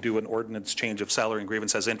 and they could do an ordinance change of salary and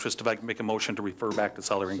grievance as interest. If I can make a motion to refer back to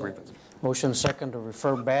salary and grievance. Motion second to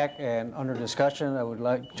refer back, and under discussion, I would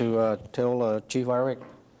like to tell Chief Irick,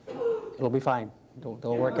 it'll be fine.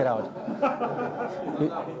 They'll work it out.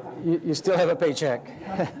 You still have a paycheck.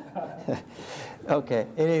 Okay.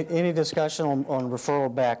 Any discussion on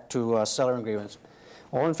referral back to salary and grievance?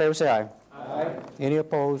 All in favor, say aye. Aye. Any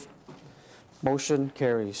opposed? Motion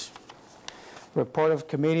carries. Report of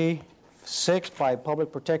Committee 6 by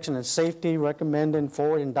Public Protection and Safety, recommending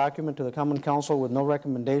forwarding document to the Common Council with no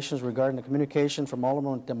recommendations regarding the communication from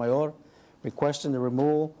Alderman Montemayor requesting the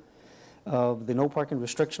removal of the no parking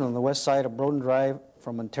restriction on the west side of Broden Drive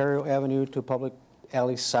from Ontario Avenue to Public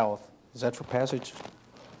Alley South. Is that for passage?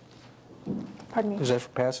 Pardon me? Is that for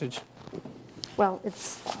passage? Well,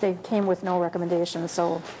 they came with no recommendations,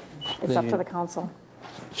 so it's up to the council.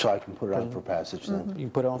 So I can put it on for passage then? You can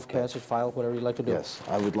put it on for passage, file, whatever you'd like to do. Yes,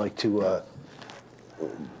 I would like to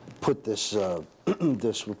put this,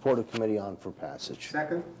 this report of committee on for passage.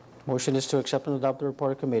 Second. Motion is to accept and adopt the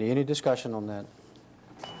report of committee. Any discussion on that?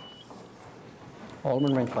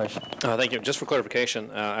 Alderman Rindfleisch. Thank you. Just for clarification,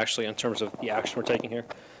 actually, in terms of the action we're taking here,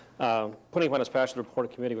 putting upon its passage the report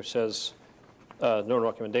of committee which says no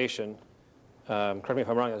recommendation, correct me if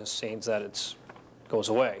I'm wrong, that means that it goes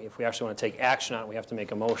away. If we actually want to take action on it, we have to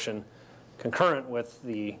make a motion concurrent with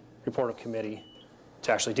the report of committee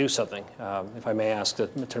to actually do something. If I may ask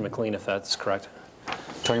Attorney McLean if that's correct.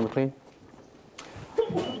 Attorney McLean?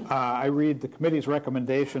 I read the committee's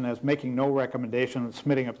recommendation as making no recommendation and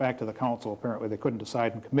submitting it back to the council. Apparently they couldn't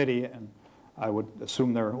decide in committee, and I would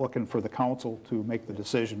assume they're looking for the council to make the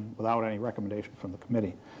decision without any recommendation from the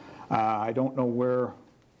committee. I don't know where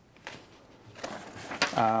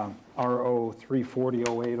RO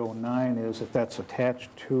 3400809 is, if that's attached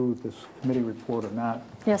to this committee report or not.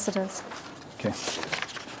 Yes, it is. Okay.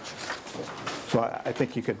 So I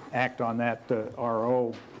think you could act on that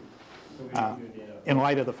RO in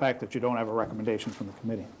light of the fact that you don't have a recommendation from the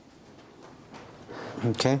committee.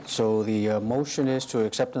 Okay, so the motion is to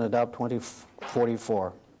accept and adopt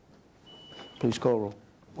 2044. Please call roll.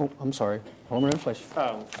 Oh, I'm sorry. Alderman Rindfleisch.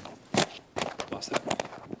 Lost that.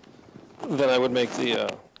 Then I would make the,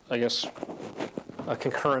 I guess, a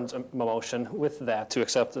concurrent motion with that to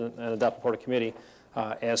accept and adopt report of committee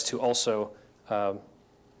as to also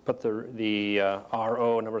put the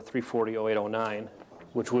RO number 340-0809,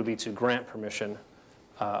 which would be to grant permission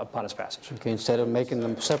upon its passage. Okay, instead of making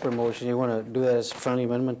them separate motion, you want to do that as a friendly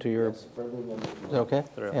amendment to your... Is that okay?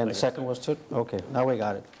 And the second was to... Okay, now we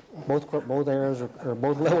got it. Both areas or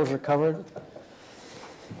both levels are covered.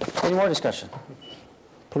 Any more discussion?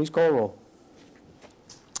 Please call roll.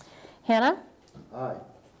 Hannah? Aye.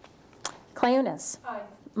 Clayunas? Aye.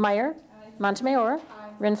 Meyer? Montemayor?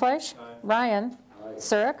 Rindfleisch? Ryan?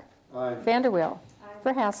 Surrick? Vanderweel?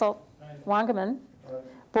 Verhasselt? Wangerman?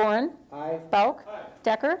 Boren? Bauk?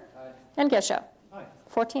 Decker? And Gesha.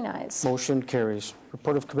 14 ayes. Motion carries.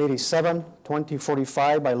 Report of Committee 7,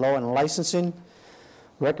 2045 by Law and Licensing,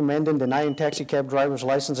 recommending denying taxi cab driver's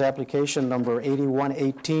license application number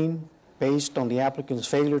 8118 based on the applicant's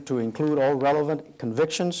failure to include all relevant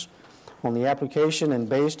convictions on the application and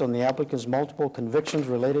based on the applicant's multiple convictions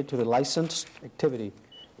related to the licensed activity.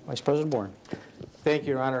 Vice President Boren. Thank you,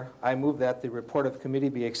 Your Honor. I move that the report of committee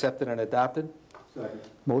be accepted and adopted. Second.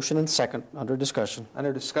 Motion and second. Under discussion.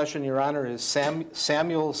 Under discussion, Your Honor, is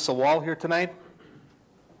Samuel Sawal here tonight?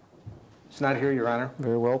 He's not here, Your Honor.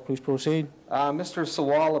 Very well. Please proceed. Mr.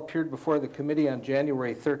 Sawal appeared before the committee on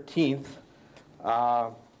January 13th.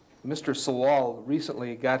 Mr. Sawal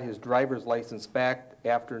recently got his driver's license back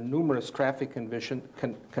after numerous traffic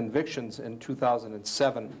convictions in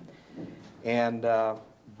 2007. And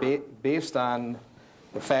based on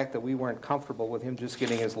the fact that we weren't comfortable with him just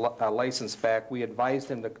getting his license back, we advised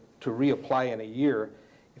him to reapply in a year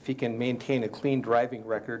if he can maintain a clean driving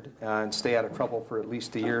record and stay out of trouble for at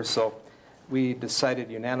least a year. So we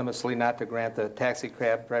decided unanimously not to grant the taxi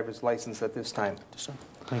cab driver's license at this time.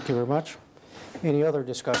 Thank you very much. Any other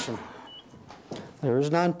discussion? There is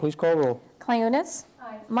none. Please call roll. Clayunas?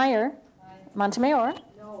 Aye. Meyer? Aye. Montemayor?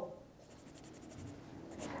 No.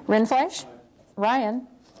 Rindfleisch? Ryan?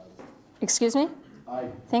 Excuse me? Aye.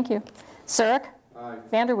 Thank you. Surrick? Aye.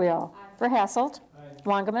 Vanderweel? Verhasselt?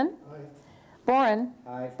 Wangerman? Boren?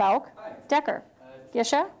 Bauk? Decker?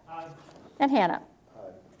 Gesha? And Hannah.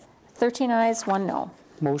 13 ayes, 1 no.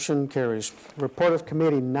 Motion carries. Report of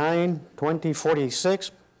Committee 9,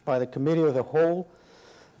 2046 by the Committee of the Whole,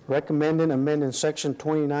 recommending amending Section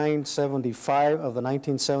 2975 of the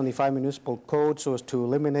 1975 Municipal Code so as to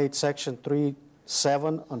eliminate Section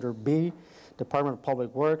 3.7 under B, Department of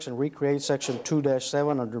Public Works, and recreate Section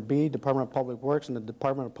 2-7 under B, Department of Public Works, and the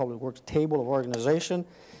Department of Public Works Table of Organization,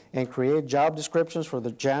 and create job descriptions for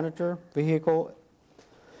the janitor, vehicle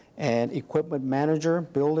and equipment manager,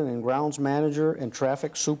 building and grounds manager, and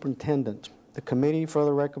traffic superintendent. The committee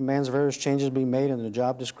further recommends various changes be made in the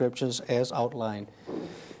job descriptions as outlined.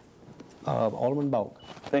 Alderman Bauk.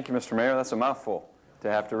 Thank you, Mr. Mayor. That's a mouthful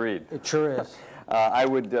to have to read. It sure is. I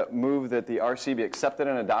would move that the RC be accepted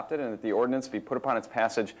and adopted and that the ordinance be put upon its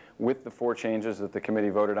passage with the 4 changes that the committee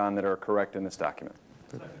voted on that are correct in this document.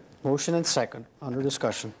 Motion and second. Under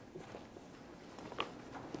discussion.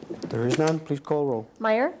 There is none. Please call roll.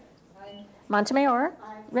 Meyer? Aye. Montemayor?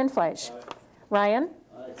 Aye. Rindfleisch? Aye. Ryan?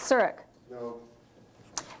 Aye. Surrick? No.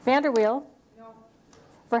 Vanderweel? No.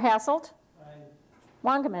 Verhasselt? Aye.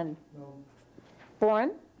 Wangerman? No.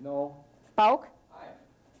 Boren? No. Bauk? Aye.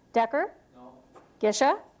 Decker? No.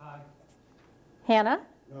 Gesha? Aye. Hannah?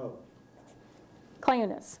 No.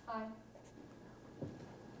 Clayunas? Aye.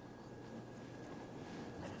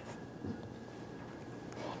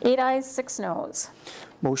 Eight ayes, 6 noes.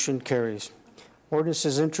 Motion carries.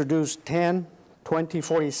 Ordinances introduced 10, 20,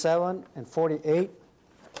 47, and 48.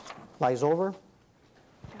 Lies over.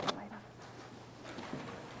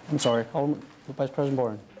 I'm sorry. Vice President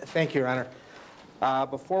Boren. Thank you, Your Honor.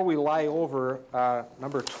 Before we lie over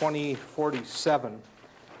number 2047,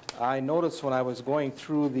 I noticed when I was going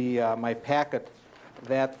through my packet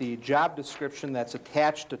that the job description that's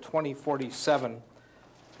attached to 2047,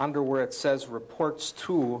 under where it says reports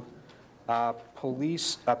to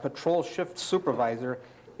patrol shift supervisor,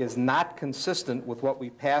 is not consistent with what we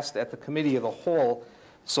passed at the Committee of the Whole.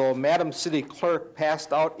 So Madam City Clerk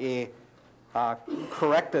passed out a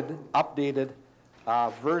corrected, updated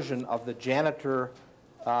version of the janitor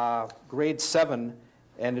grade 7,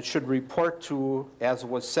 and it should report to, as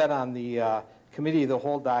was said on the Committee of the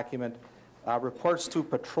Whole document, reports to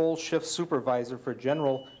patrol shift supervisor for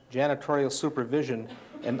general janitorial supervision,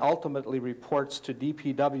 and ultimately reports to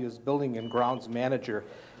DPW's building and grounds manager.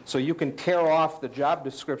 So you can tear off the job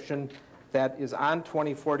description that is on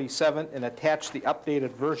 2047 and attach the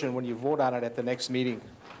updated version when you vote on it at the next meeting.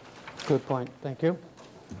 Good point. Thank you.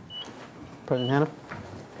 President Hannah.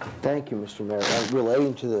 Thank you, Mr. Mayor.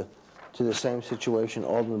 Relating to the to the same situation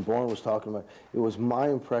Alderman Bourne was talking about. It was my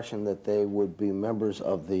impression that they would be members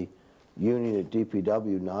of the union at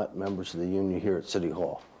DPW, not members of the union here at City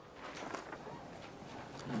Hall.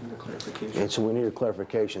 And so we need a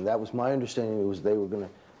clarification. That was my understanding. It was they were going to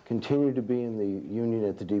continue to be in the union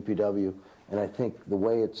at the DPW, and I think the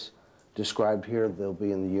way it's described here, they'll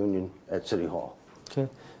be in the union at City Hall. Okay.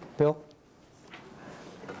 Bill?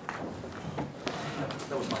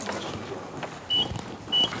 That was my question.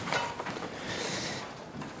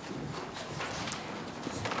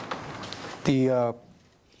 The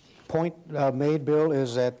point made, Bill,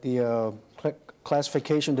 is that the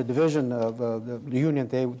classification, the division of the union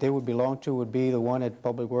they would belong to would be the one at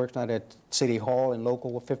Public Works, not at City Hall, and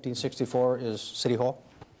Local 1564 is City Hall?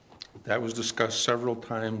 That was discussed several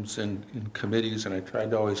times in committees, and I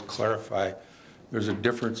tried to always clarify there's a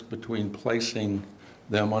difference between placing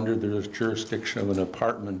them under the jurisdiction of an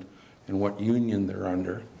department and what union they're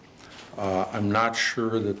under. I'm not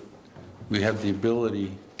sure that we have the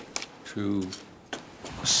ability to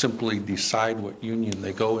simply decide what union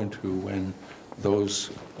they go into when those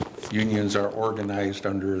unions are organized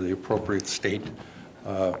under the appropriate state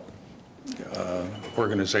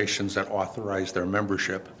organizations that authorize their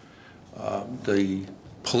membership. The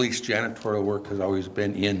police janitorial work has always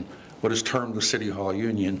been in what is termed the City Hall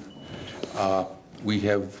Union. We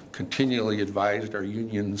have continually advised our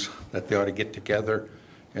unions that they ought to get together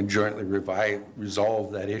and jointly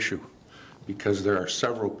resolve that issue, because there are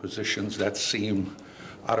several positions that seem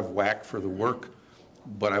out of whack for the work.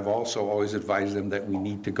 But I've also always advised them that we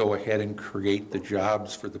need to go ahead and create the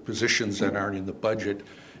jobs for the positions that aren't in the budget,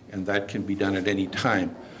 and that can be done at any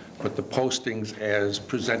time. But the postings as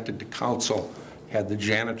presented to council had the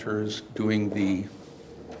janitors doing the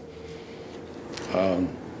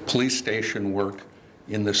police station work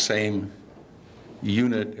in the same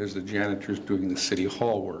unit as the janitors doing the City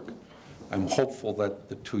Hall work. I'm hopeful that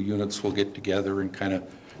the two units will get together and kind of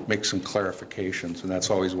make some clarifications, and that's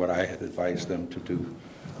always what I had advised them to do.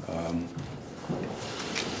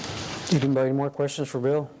 Anybody more questions for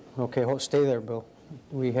Bill? Okay, stay there, Bill.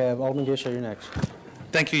 We have Alderman Gish, you're next.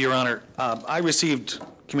 Thank you, Your Honor. I received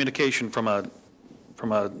communication from a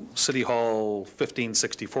City Hall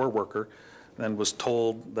 1564 worker, and was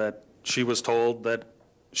told that she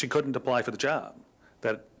couldn't apply for the job,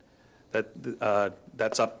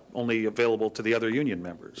 that's only available to the other union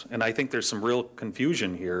members. And I think there's some real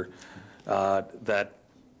confusion here that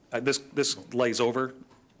this lays over,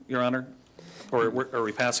 Your Honor? Or are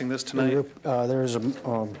we passing this tonight? There's a,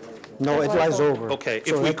 no, it lies over. Okay,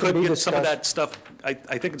 So if we that could be get some of discussed. that stuff, I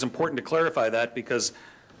think it's important to clarify that, because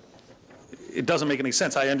it doesn't make any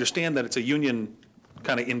sense. I understand that it's a union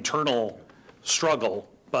kind of internal struggle,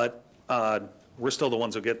 but we're still the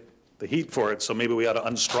ones who get the heat for it, so maybe we ought to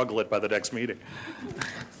unstruggle it by the next meeting.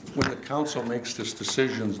 When the council makes this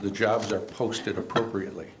decisions, the jobs are posted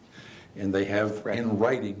appropriately, and they have in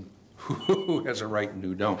writing who has a right and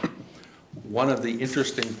who don't. One of the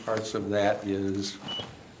interesting parts of that is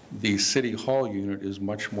the City Hall unit is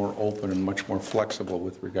much more open and much more flexible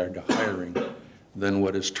with regard to hiring than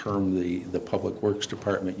what is termed the Public Works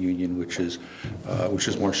Department union, which is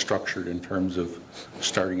more structured in terms of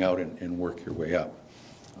starting out and work your way up.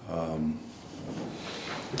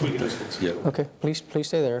 Yeah. Okay, please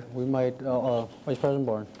stay there. We might, Vice President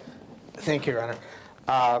Bourne. Thank you, Your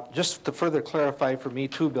Honor. Just to further clarify for me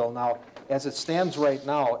too, Bill, now, as it stands right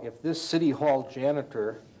now, if this City Hall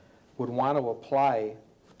janitor would want to apply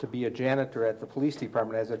to be a janitor at the police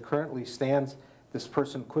department, as it currently stands, this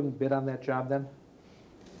person couldn't bid on that job then?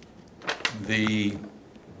 The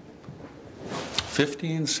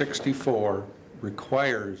 1564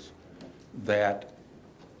 requires that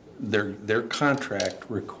their contract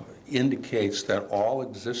indicates that all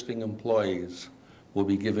existing employees will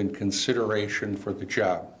be given consideration for the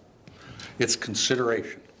job. It's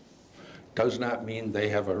consideration. Does not mean they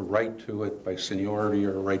have a right to it by seniority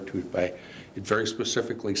or a right to it by, it very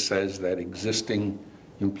specifically says that existing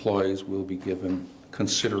employees will be given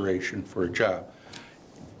consideration for a job.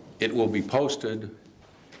 It will be posted,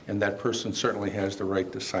 and that person certainly has the right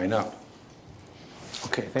to sign up.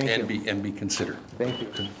 Okay, thank you. And be considered. Thank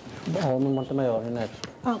you. Alderman Montemayor, you're next.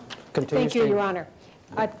 Thank you, Your Honor.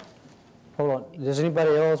 Hold on. Does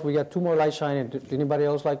anybody else? We got two more lights shining. Does anybody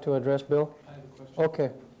else like to address Bill? I have a question. Okay.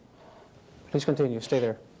 Please continue. Stay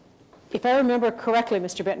there. If I remember correctly,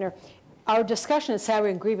 Mr. Bittner, our discussion of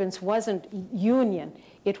salary and grievance wasn't union,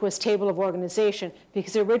 it was table of organization,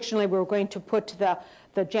 because originally we were going to put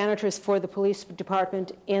the janitors for the police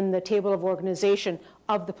department in the table of organization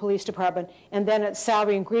of the police department. And then at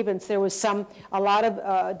salary and grievance, there was a lot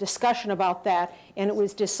of discussion about that, and it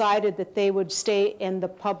was decided that they would stay in the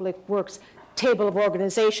public works table of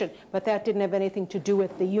organization, but that didn't have anything to do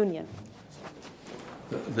with the union.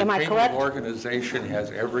 The Am I table correct? of organization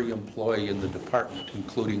has every employee in the department,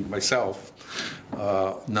 including myself,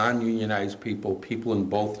 non-unionized people, people in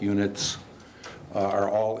both units, are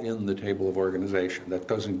all in the table of organization. That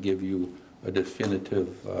doesn't give you a definitive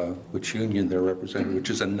which union they're representing, which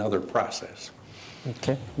is another process.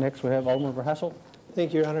 Okay. Next, we have Alderman Verhassel.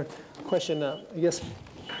 Thank you, Your Honor. Question, I guess,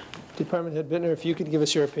 Department Head Bittner, if you could give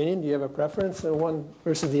us your opinion, do you have a preference in one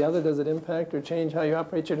versus the other? Does it impact or change how you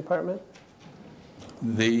operate your department?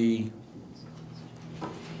 The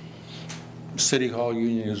City Hall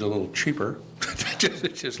union is a little cheaper,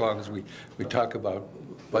 just as long as we talk about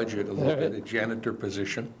budget a little bit, a janitor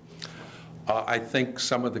position. I think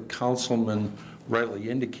some of the councilmen rightly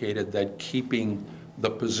indicated that keeping the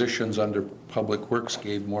positions under Public Works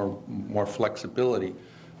gave more flexibility.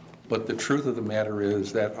 But the truth of the matter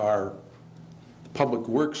is that our Public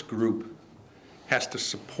Works group has to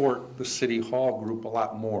support the City Hall group a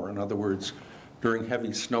lot more. In other words, during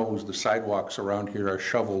heavy snows, the sidewalks around here are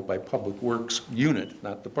shoveled by Public Works unit,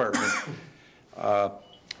 not department.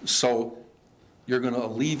 So you're going to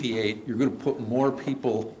alleviate, you're going to put more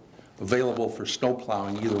people available for snow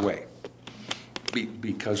plowing either way.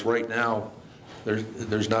 Because right now,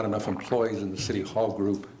 there's not enough employees in the City Hall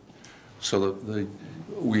group. So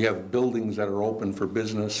we have buildings that are open for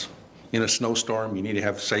business. In a snowstorm, you need to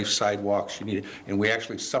have safe sidewalks. And we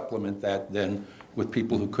actually supplement that then with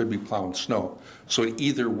people who could be plowing snow. So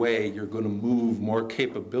either way, you're going to move more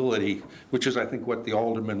capability, which is, I think, what the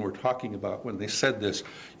aldermen were talking about when they said this.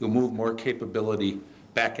 You'll move more capability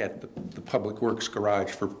back at the Public Works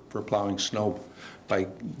garage for plowing snow by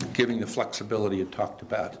giving the flexibility you talked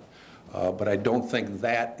about. But I don't think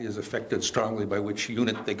that is affected strongly by which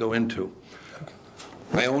unit they go into.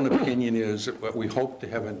 My own opinion is that we hope to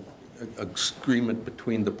have an agreement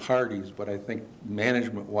between the parties, but I think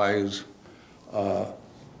management-wise,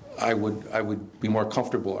 I would be more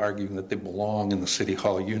comfortable arguing that they belong in the City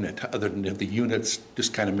Hall unit, other than if the units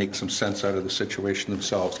just kind of make some sense out of the situation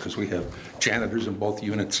themselves, because we have janitors in both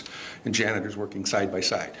units and janitors working side by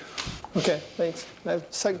side. Okay, thanks. My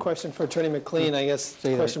second question for Attorney McLean, I guess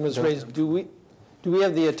the question was raised, do we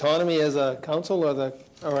have the autonomy as a council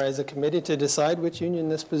or as a committee to decide which union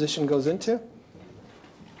this position goes into?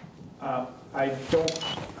 I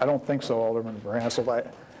don't think so, Alderman Verhassel.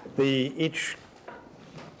 Each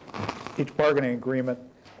bargaining agreement,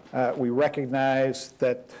 we recognize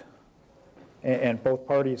that, and both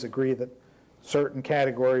parties agree that certain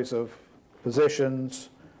categories of positions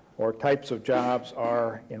or types of jobs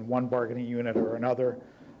are in one bargaining unit or another.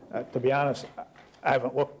 To be honest, I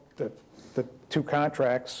haven't looked at the two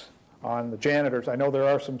contracts on the janitors. I know there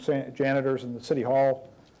are some janitors in the City Hall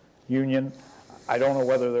union. I don't know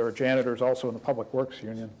whether there are janitors also in the Public Works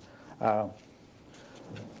union.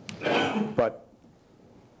 But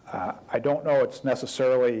I don't know it's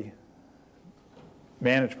necessarily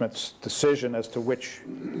management's decision as to which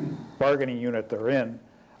bargaining unit they're in.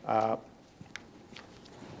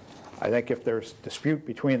 I think if there's dispute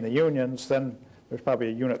between the unions, then there's probably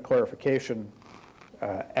a unit clarification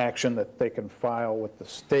action that they can file with the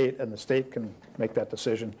state, and the state can make that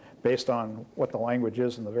decision based on what the language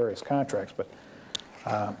is in the various contracts. But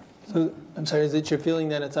so, I'm sorry, is it your feeling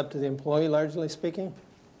that it's up to the employee, largely speaking,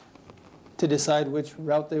 to decide which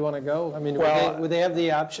route they want to go? I mean, would they have the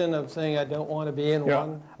option of saying, I don't want to be in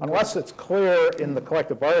one? Unless it's clear in the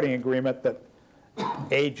collective bargaining agreement that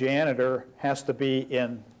a janitor has to be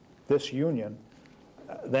in this union,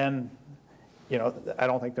 then, I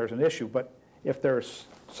don't think there's an issue. But if there's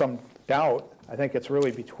some doubt, I think it's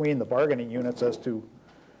really between the bargaining units as to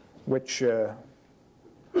which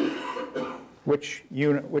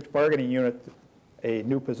bargaining unit a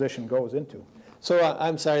new position goes into. So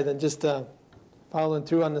I'm sorry, then just following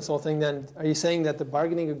through on this whole thing, then, are you saying that the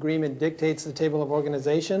bargaining agreement dictates the table of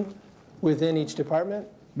organization within each department?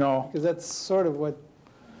 No. Because that's sort of what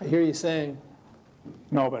I hear you saying.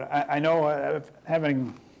 No, but I know,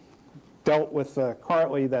 having dealt with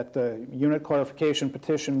currently that unit clarification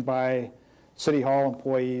petition by City Hall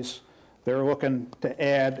employees, they're looking to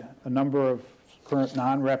add a number of current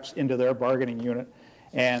non-reps into their bargaining unit.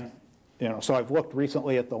 And so I've looked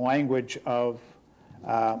recently at the language of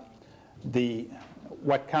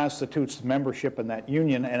what constitutes membership in that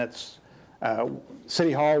union, and it's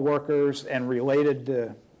City Hall workers and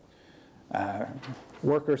related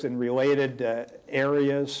workers in related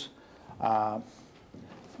areas other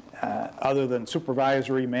than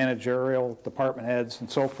supervisory, managerial, department heads, and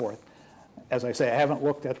so forth. As I say, I haven't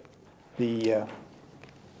looked at the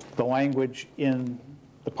language in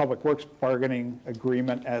the Public Works bargaining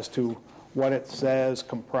agreement as to what it says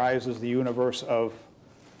comprises the universe of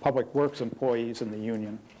Public Works employees in the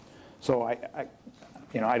union. So I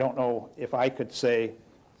don't know if I could say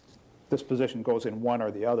this position goes in one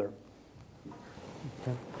or the other.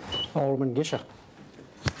 Okay. Alderman Gisha.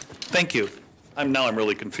 Thank you. Now I'm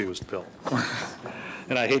really confused, Bill.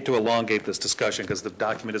 And I hate to elongate this discussion because the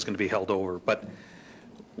document is going to be held over, but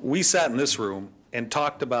we sat in this room and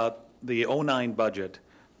talked about the '09 budget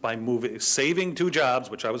by saving 2 jobs,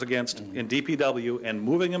 which I was against, in DPW, and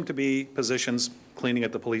moving them to be positions cleaning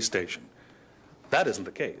at the police station. That isn't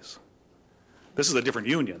the case. This is a different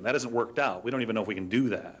union. That hasn't worked out. We don't even know if we can do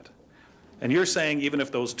that. And you're saying even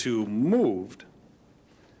if those 2 moved,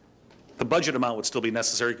 the budget amount would still be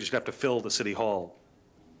necessary because you'd have to fill the city hall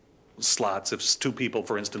slots if 2 people,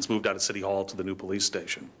 for instance, moved out of city hall to the new police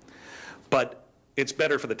station. But it's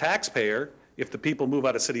better for the taxpayer if the people move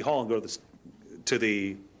out of city hall and go to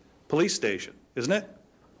the police station, isn't it?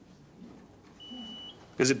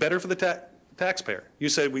 Is it better for the taxpayer? You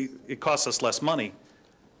said it costs us less money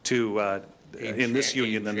to in this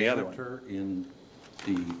union than the other one. In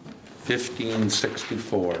the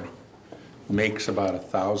 1564 makes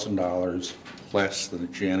about $1,000 less than a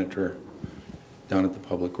janitor down at the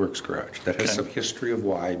Public Works garage. That has some history of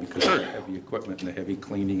why, because of the heavy equipment and the heavy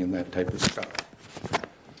cleaning and that type of stuff.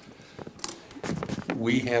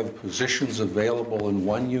 We have positions available in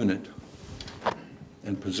one unit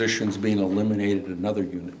and positions being eliminated in another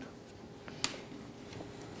unit.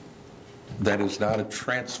 That is not a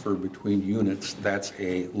transfer between units. That's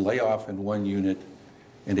a layoff in one unit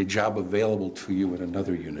and a job available to you in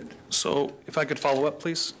another unit. So if I could follow up,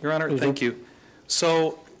 please, Your Honor. Thank you.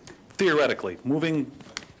 So theoretically, moving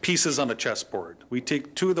pieces on a chessboard, we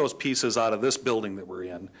take 2 of those pieces out of this building that we're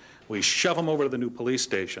in, we shove them over to the new police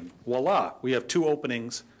station. Voila, we have 2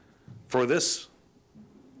 openings for this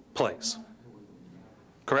place.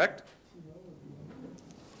 Correct?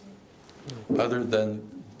 Other than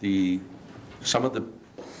some of the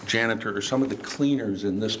janitor or some of the cleaners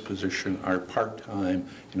in this position are part-time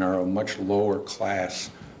and are a much lower class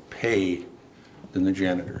pay than the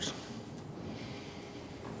janitors.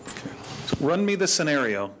 Okay. So run me the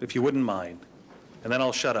scenario, if you wouldn't mind, and then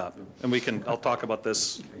I'll shut up, and I'll talk about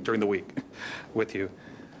this during the week with you.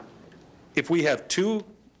 If we have 2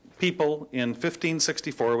 people in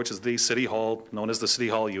 1564, which is the city hall, known as the City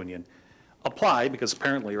Hall Union, apply, because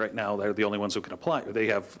apparently right now they're the only ones who can apply, or they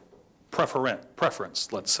have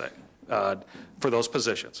preference, let's say, for those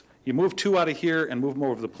positions. You move 2 out of here and move them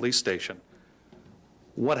over to the police station.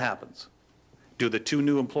 What happens? Do the 2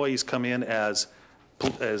 new employees come in as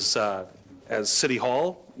City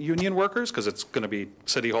Hall union workers, because it's going to be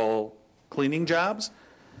City Hall cleaning jobs?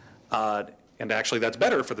 And actually that's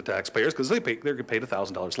better for the taxpayers because they're getting paid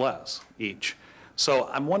 $1,000 less each. So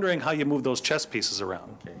I'm wondering how you move those chess pieces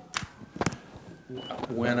around. Okay.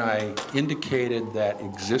 When I indicated that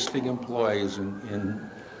existing employees in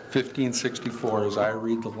 1564, as I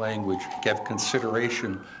read the language, have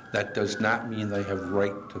consideration, that does not mean they have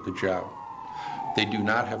right to the job. They do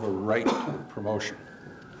not have a right to promotion.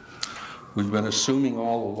 We've been assuming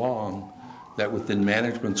all along that within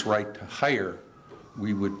management's right to hire,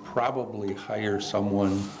 we would probably hire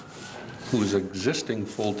someone whose existing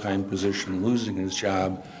full-time position losing his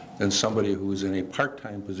job than somebody who is in a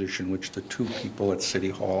part-time position, which the 2 people at City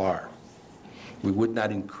Hall are. We would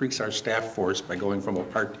not increase our staff force by going from a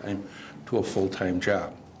part-time to a full-time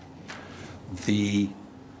job. The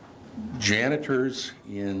janitors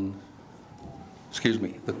the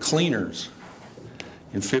cleaners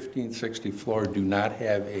in 1564 do not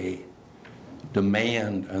have a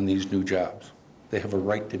demand on these new jobs. They have a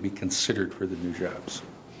right to be considered for the new jobs.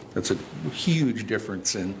 That's a huge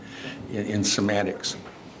difference in semantics.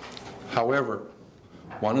 However,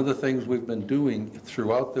 one of the things we've been doing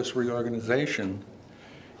throughout this reorganization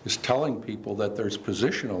is telling people that there's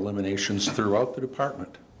position eliminations throughout the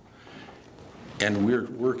department. And we're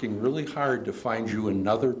working really hard to find you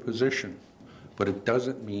another position, but it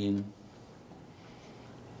doesn't mean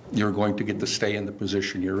you're going to get to stay in the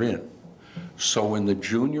position you're in. So when the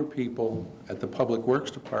junior people at the Public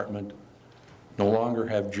Works Department no longer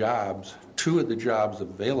have jobs, 2 of the jobs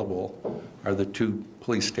available are the 2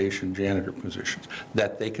 police station janitor positions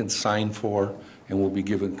that they can sign for and will be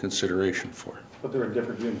given consideration for. But they're in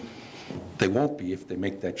different units. They won't be if they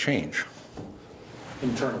make that change.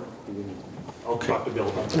 Internally. I'll talk to Bill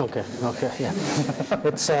about that. Okay, yeah.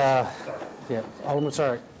 It's Yeah, Alderman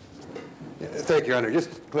Sarek. Thank you, Your Honor.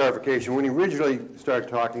 Just clarification. When you originally started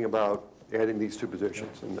talking about adding these two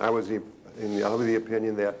positions, and I was of the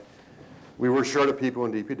opinion that we were short of people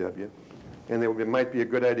in DPW, and that it might be a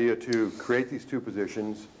good idea to create these two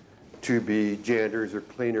positions to be janitors or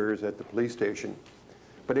cleaners at the police station.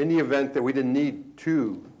 But in the event that we didn't need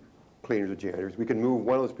two cleaners or janitors, we can move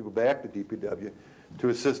one of those people back to DPW to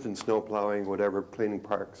assist in snow plowing, whatever, cleaning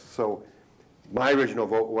parks. So my original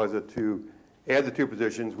vote was to add the two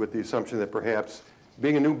positions with the assumption that perhaps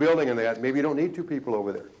being a new building and that, maybe you don't need two people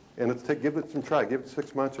over there. And let's give it some try, give it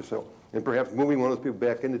 6 months or so. And perhaps moving one of those people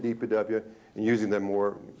back into DPW and using them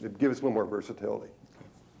more, give us a little more versatility.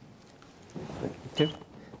 Thank you.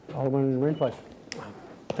 Alderman Rindfleisch.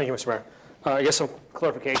 Thank you, Mr. Mayor. I guess some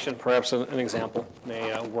clarification, perhaps an example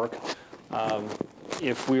may work.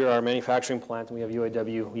 If we are a manufacturing plant and we have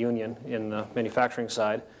UAW union in the manufacturing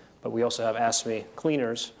side, but we also have ASME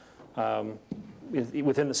cleaners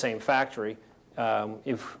within the same factory,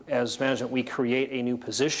 if as management we create a new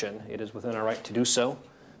position, it is within our right to do so.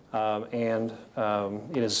 And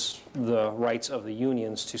it is the rights of the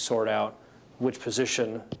unions to sort out which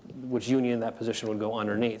union that position would go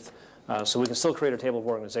underneath. So we can still create a table of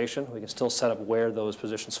organization. We can still set up where those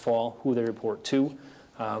positions fall, who they report to,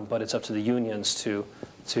 but it's up to the unions to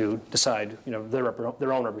decide,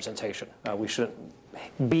 their own representation. We shouldn't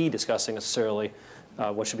be discussing necessarily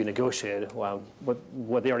what should be negotiated.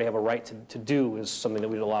 What they already have a right to do is something that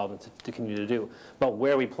we'd allow them to continue to do. But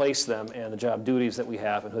where we place them and the job duties that we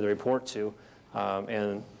have and who they report to,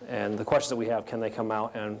 and the questions that we have, can they come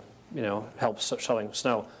out and help shoveling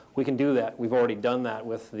snow? We can do that. We've already done that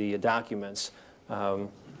with the documents.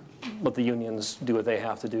 Let the unions do what they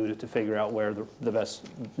have to do to figure out where the best,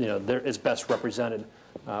 is best represented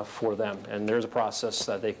for them. And there's a process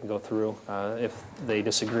that they can go through if they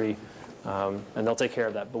disagree, and they'll take care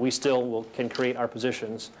of that. But we still can create our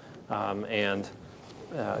positions and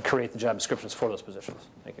create the job descriptions for those positions.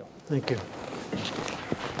 Thank you. Thank you.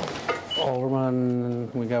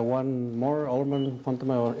 Alderman, we got one more. Alderman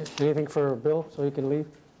Montemayor. Anything for Bill so he can leave?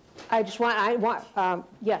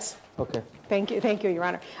 Yes. Okay. Thank you, Your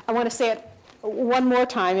Honor. I want to say it one more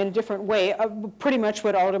time in a different way, pretty much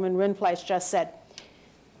what Alderman Rindfleisch just said.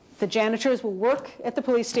 The janitors will work at the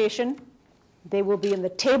police station. They will be in the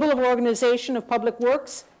table of organization of Public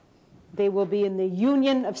Works. They will be in the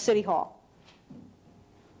union of City Hall.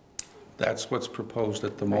 That's what's proposed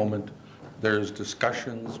at the moment. There's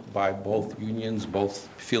discussions by both unions, both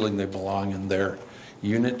feeling they belong in their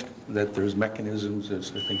unit, that there's mechanisms,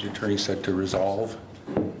 as I think the attorney said, to resolve.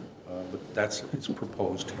 But it's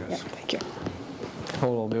proposed, yes. Yeah, thank you.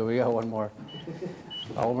 Hold on, Bill. We got one more.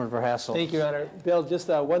 Alderman Verhassel. Thank you, Your Honor. Bill, just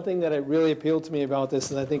one thing that really appealed to me about this,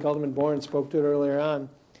 and I think Alderman Bourne spoke to it earlier on,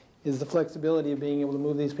 is the flexibility of being able to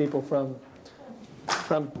move these people from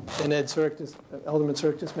and Alderman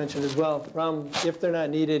Cirque just mentioned as well, from if they're not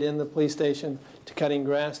needed in the police station to cutting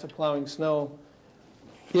grass to plowing snow.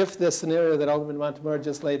 If the scenario that Alderman Montemayor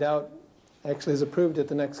just laid out actually is approved at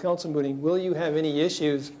the next council meeting, will you have any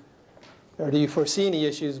issues, or do you foresee any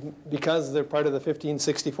issues because they're part of the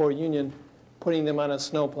 1564 union, putting them on a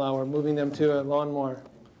snowplow or moving them to a lawnmower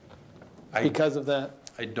because of that?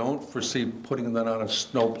 I don't foresee putting them on a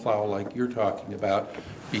snowplow like you're talking about,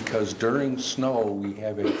 because during snow we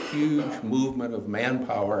have a huge movement of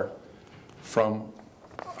manpower from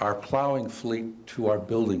our plowing fleet to our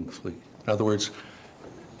building fleet. In other words,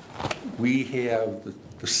 we have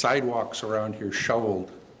the sidewalks around here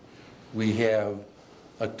shoveled. We have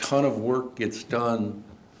a ton of work gets done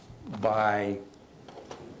by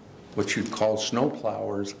what you'd call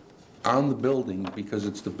snowplowers on the building, because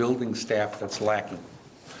it's the building staff that's lacking.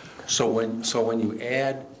 So when you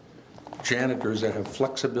add janitors that have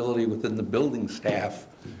flexibility within the building staff,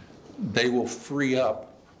 they will free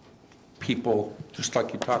up people, just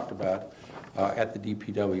like you talked about, at the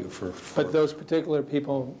DPW for But those particular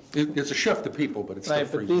people... It's a shift of people, but it's right,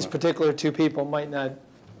 still free. But these particular two people might not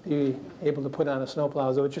be able to put on a snowplow.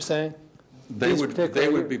 Is that what you're saying? They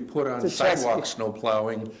would be put on sidewalk snow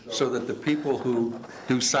plowing so that the people who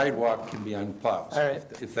do sidewalk can be on plows. All right.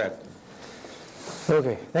 If that...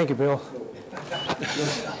 Okay, thank you, Bill.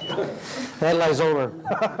 That lies over.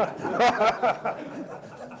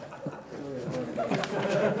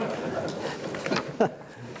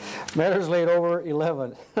 Matters laid over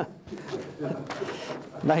 11.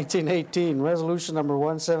 1918, resolution number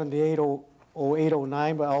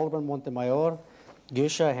 178-0809 by Alderman Montemayor,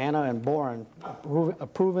 Gisha, Hanna, and Boren,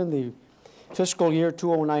 approving the fiscal year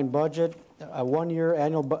 2009 budget, a one-year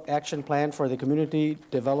annual action plan for the Community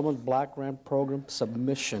Development Block Grant Program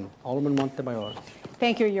submission. Alderman Montemayor.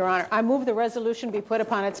 Thank you, Your Honor. I move the resolution be put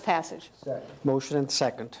upon its passage. Second. Motion and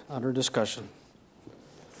second, under discussion.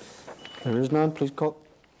 There is none, please call.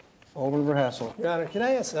 Alderman Verhassel. Your Honor, can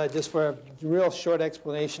I ask just for a real short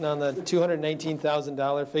explanation on the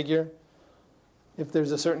 $219,000 figure? If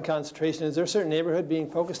there's a certain concentration, is there a certain neighborhood being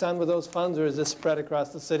focused on with those funds, or is this spread across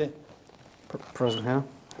the city? President Hanna?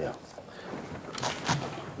 Yeah.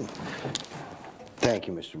 Thank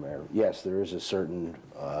you, Mr. Mayor. Yes, there is a certain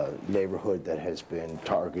neighborhood that has been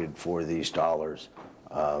targeted for these dollars.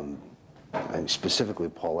 And specifically,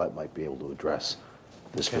 Paulette might be able to address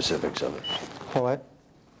the specifics of it. Paulette?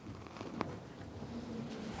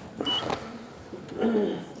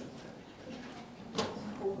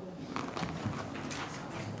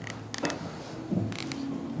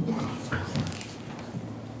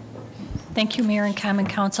 Thank you, Mayor and Common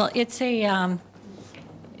Council.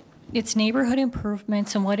 It's neighborhood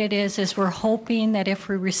improvements, and what it is we're hoping that if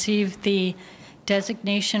we receive the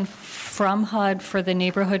designation from HUD for the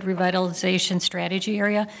neighborhood revitalization strategy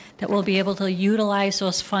area, that we'll be able to utilize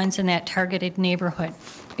those funds in that targeted neighborhood.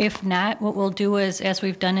 If not, what we'll do is, as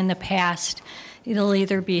we've done in the past, it'll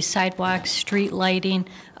either be sidewalks, street lighting,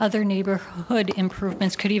 other neighborhood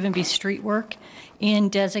improvements, could even be street work in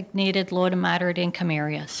designated low to moderate income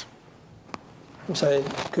areas. I'm sorry,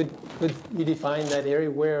 could you define that area?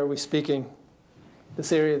 Where are we speaking?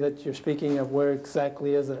 This area that you're speaking of, where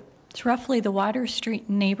exactly is it? It's roughly the Water Street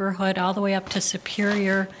neighborhood all the way up to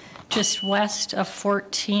Superior, just west of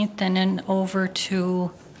 14th and then over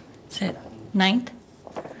to, is it 9th?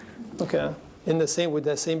 Okay. Would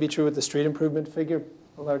that same be true with the street improvement figure?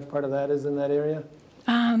 A large part of that is in that area?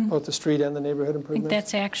 Both the street and the neighborhood I think improvements?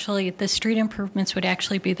 that's actually, the street improvements would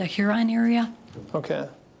actually be the Huron area. Okay.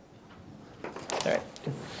 All right.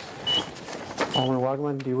 Alderman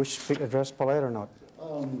Wagaman, do you wish to address Paulette or not?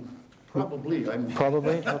 Probably.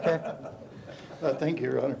 Probably, okay. Thank you,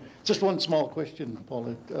 Your Honor. Just one small question,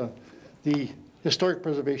 Paulette. The Historic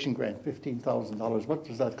Preservation Grant, $15,000, what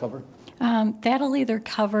does that cover? That'll either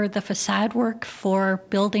cover the facade work for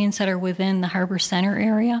buildings that are within the Harbor Center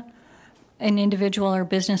area. An individual or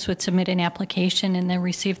business would submit an application and then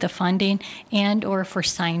receive the funding, and or for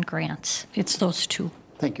signed grants. It's those two.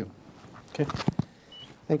 Thank you. Okay.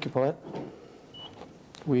 Thank you, Paulette.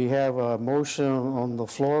 We have a motion on the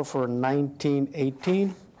floor for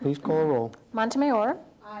 1918. Please call a roll. Montemayor.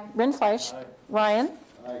 Aye. Rindfleisch. Aye. Ryan.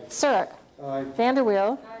 Aye. Surratt. Aye.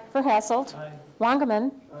 Vanderweel. Aye. Verhasselt. Aye.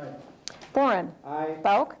 Wangerman. Aye. Boren. Aye.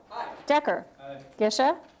 Bauk. Aye. Decker. Aye.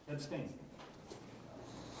 Gisha. Abstain.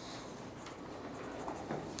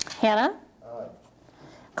 Hanna. Aye.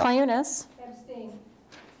 Clayunas. Abstain.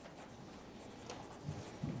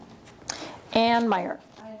 And Meyer.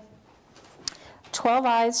 12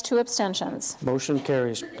 ayes, 2 abstentions. Motion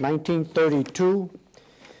carries. 1932,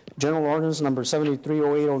 General Ordinance number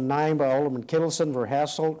 730809 by Alderman Kittleson,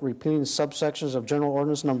 Verhasselt, repealing subsections of General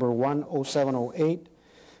Ordinance number 10708,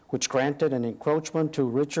 which granted an encroachment to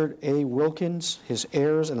Richard A. Wilkins, his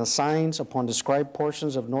heirs, and assigns upon described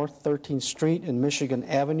portions of North 13th Street and Michigan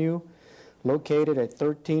Avenue, located at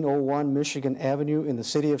 1301 Michigan Avenue in the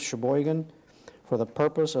city of Sheboygan, for the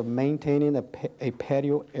purpose of maintaining a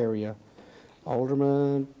patio area.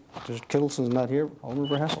 Alderman Kittleson's not here. Alderman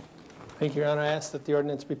Verhasselt. Thank you, Your Honor. I ask that the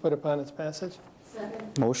ordinance be put upon its passage.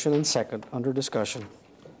 Second. Motion and second, under discussion.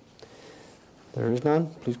 There is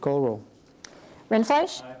none. Please call roll.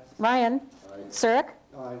 Rindfleisch. Aye. Ryan. Aye. Surratt.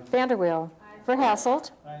 Aye. Vanderweel. Aye.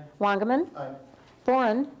 Verhasselt. Aye. Wangerman. Aye.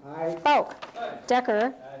 Boren. Aye. Bauk. Aye.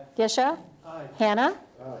 Decker. Aye. Gisha. Aye. Hanna.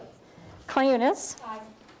 Aye. Clayunas. Aye.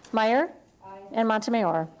 Meyer. Aye. And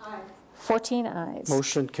Montemayor. Aye. 14 ayes.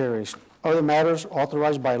 Motion carries. Other matters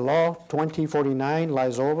authorized by law, 2049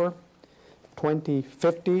 lies over.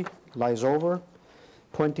 2050 lies over.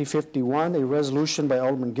 2051, a resolution by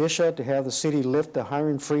Alderman Gisha to have the city lift the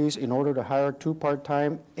hiring freeze in order to hire 2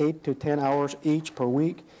 part-time, 8 to 10 hours each per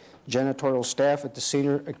week, janitorial staff at the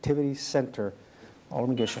Senior Activity Center.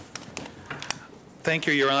 Alderman Gisha. Thank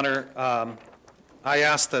you, Your Honor. I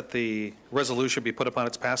ask that the resolution be put upon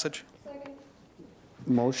its passage. Second.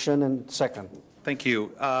 Motion and second. Thank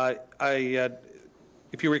you.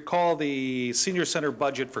 If you recall, the senior center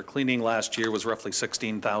budget for cleaning last year was roughly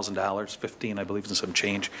 $16,000, 15, I believe, and some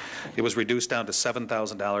change. It was reduced down to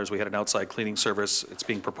 $7,000. We had an outside cleaning service. It's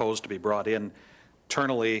being proposed to be brought in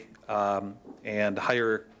internally and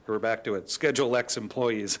hire, we're back to it, Schedule X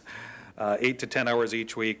employees, 8 to 10 hours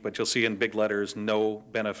each week, but you'll see in big letters, no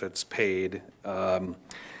benefits paid.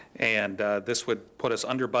 This would put us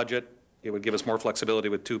under budget. It would give us more flexibility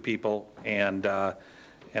with 2 people and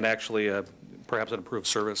actually perhaps an improved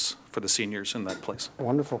service for the seniors in that place.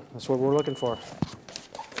 Wonderful. That's what we're looking for.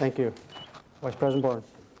 Thank you. Vice President Bourne.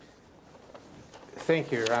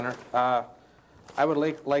 Thank you, Your Honor. I would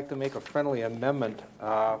like to make a friendly amendment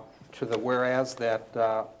to the whereas that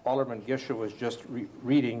Alderman Gisha was just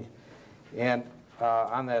reading. And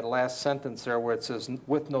on that last sentence there where it says,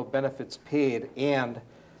 with no benefits paid, and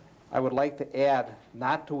I would like to add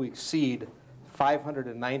not to exceed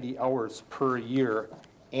 590 hours per year,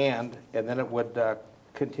 and then it would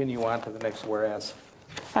continue on to the next whereas.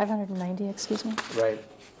 590, excuse me? Right.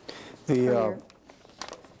 The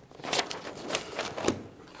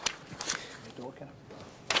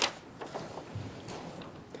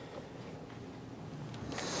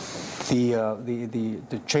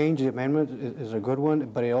The change, the amendment is a good one,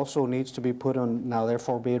 but it also needs to be put on now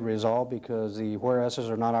therefore be it resolved, because the whereases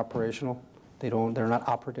are not operational. They're not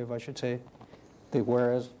operative, I should say. The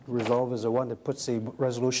whereas resolve is the one that puts the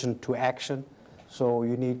resolution to action. So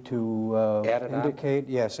you need to indicate,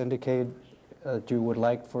 yes, indicate that you would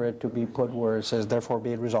like for it to be put where it says therefore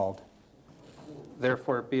be it resolved.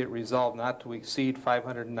 Therefore be it resolved not to exceed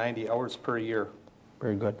 590 hours per year.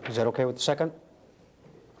 Very good. Is that okay with the second?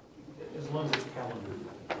 As long as it's calendar.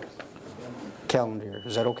 Calendar year.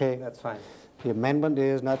 Is that okay? That's fine. The amendment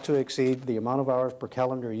is not to exceed the amount of hours per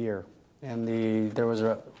calendar year. And there was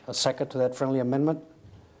a second to that friendly amendment?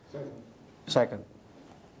 Second. Second.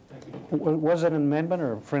 Was it an amendment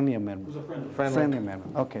or a friendly amendment? It was a friendly. Friendly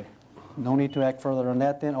amendment. Okay. No need to act further on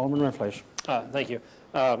that then. Alderman Renfleisch. Thank you.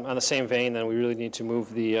 On the same vein, then, we really need to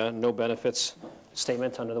move the no benefits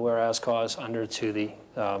statement under the whereas clause under to the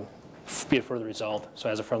be it further resolved. So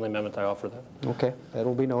as a friendly amendment, I offer that. Okay. That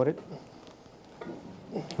will be noted.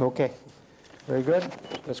 Okay. Very good.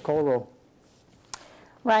 Let's call a roll.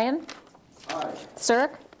 Ryan? Aye.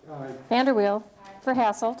 Cirque? Aye. Vanderweel?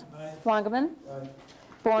 Verhasselt? Aye. Wangerman? Aye.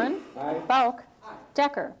 Bourne? Aye. Bauk?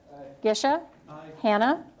 Decker? Gisha?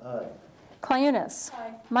 Hannah? Aye. Clayunas?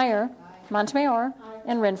 Meyer? Montemayor?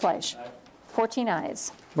 And Renfleisch? 14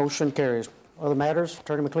 ayes. Motion carries. Other matters?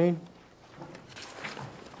 Attorney McLean?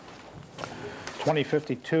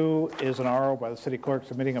 2052 is an RO by the city clerk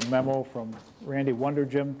submitting a memo from Randy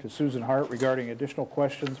Wonderjim to Susan Hart regarding additional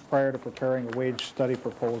questions prior to preparing a wage study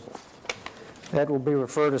proposal. That will be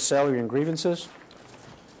referred to salary and grievances.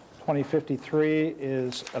 2053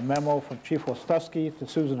 is a memo from Chief Wostusky to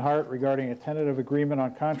Susan Hart regarding a tentative agreement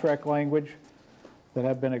on contract language that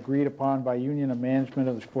have been agreed upon by union and management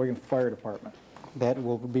of the Sheboygan Fire Department. That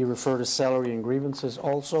will be referred to salary and grievances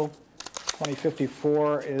also.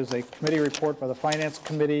 2054 is a committee report by the Finance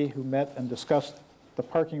Committee who met and discussed the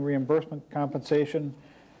parking reimbursement compensation,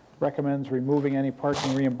 recommends removing any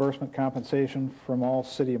parking reimbursement compensation from all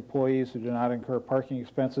city employees who do not incur parking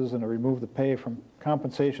expenses, and to remove the pay from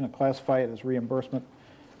compensation and classify it as reimbursement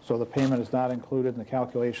so the payment is not included in the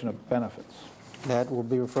calculation of benefits. That will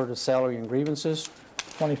be referred to salary and grievances.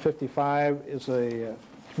 2055 is a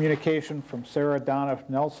communication from Sarah Donna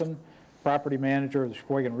Nelson, property manager of the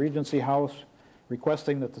Sheboygan Regency House,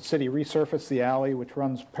 requesting that the city resurface the alley which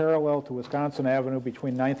runs parallel to Wisconsin Avenue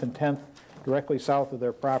between 9th and 10th, directly south of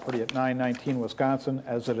their property at 919 Wisconsin,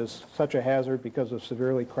 as it is such a hazard because of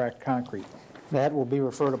severely cracked concrete. That will be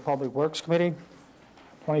referred to Public Works Committee.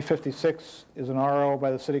 2056 is an RO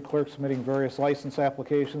by the city clerk submitting various license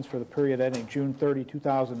applications for the period ending June 30,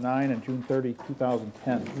 2009 and June 30,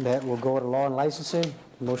 2010. That will go to law and licensing.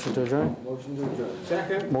 Motion to adjourn. Motion to adjourn.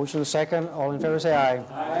 Second. Motion to second. All in favor say aye.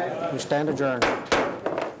 Aye. We stand adjourned.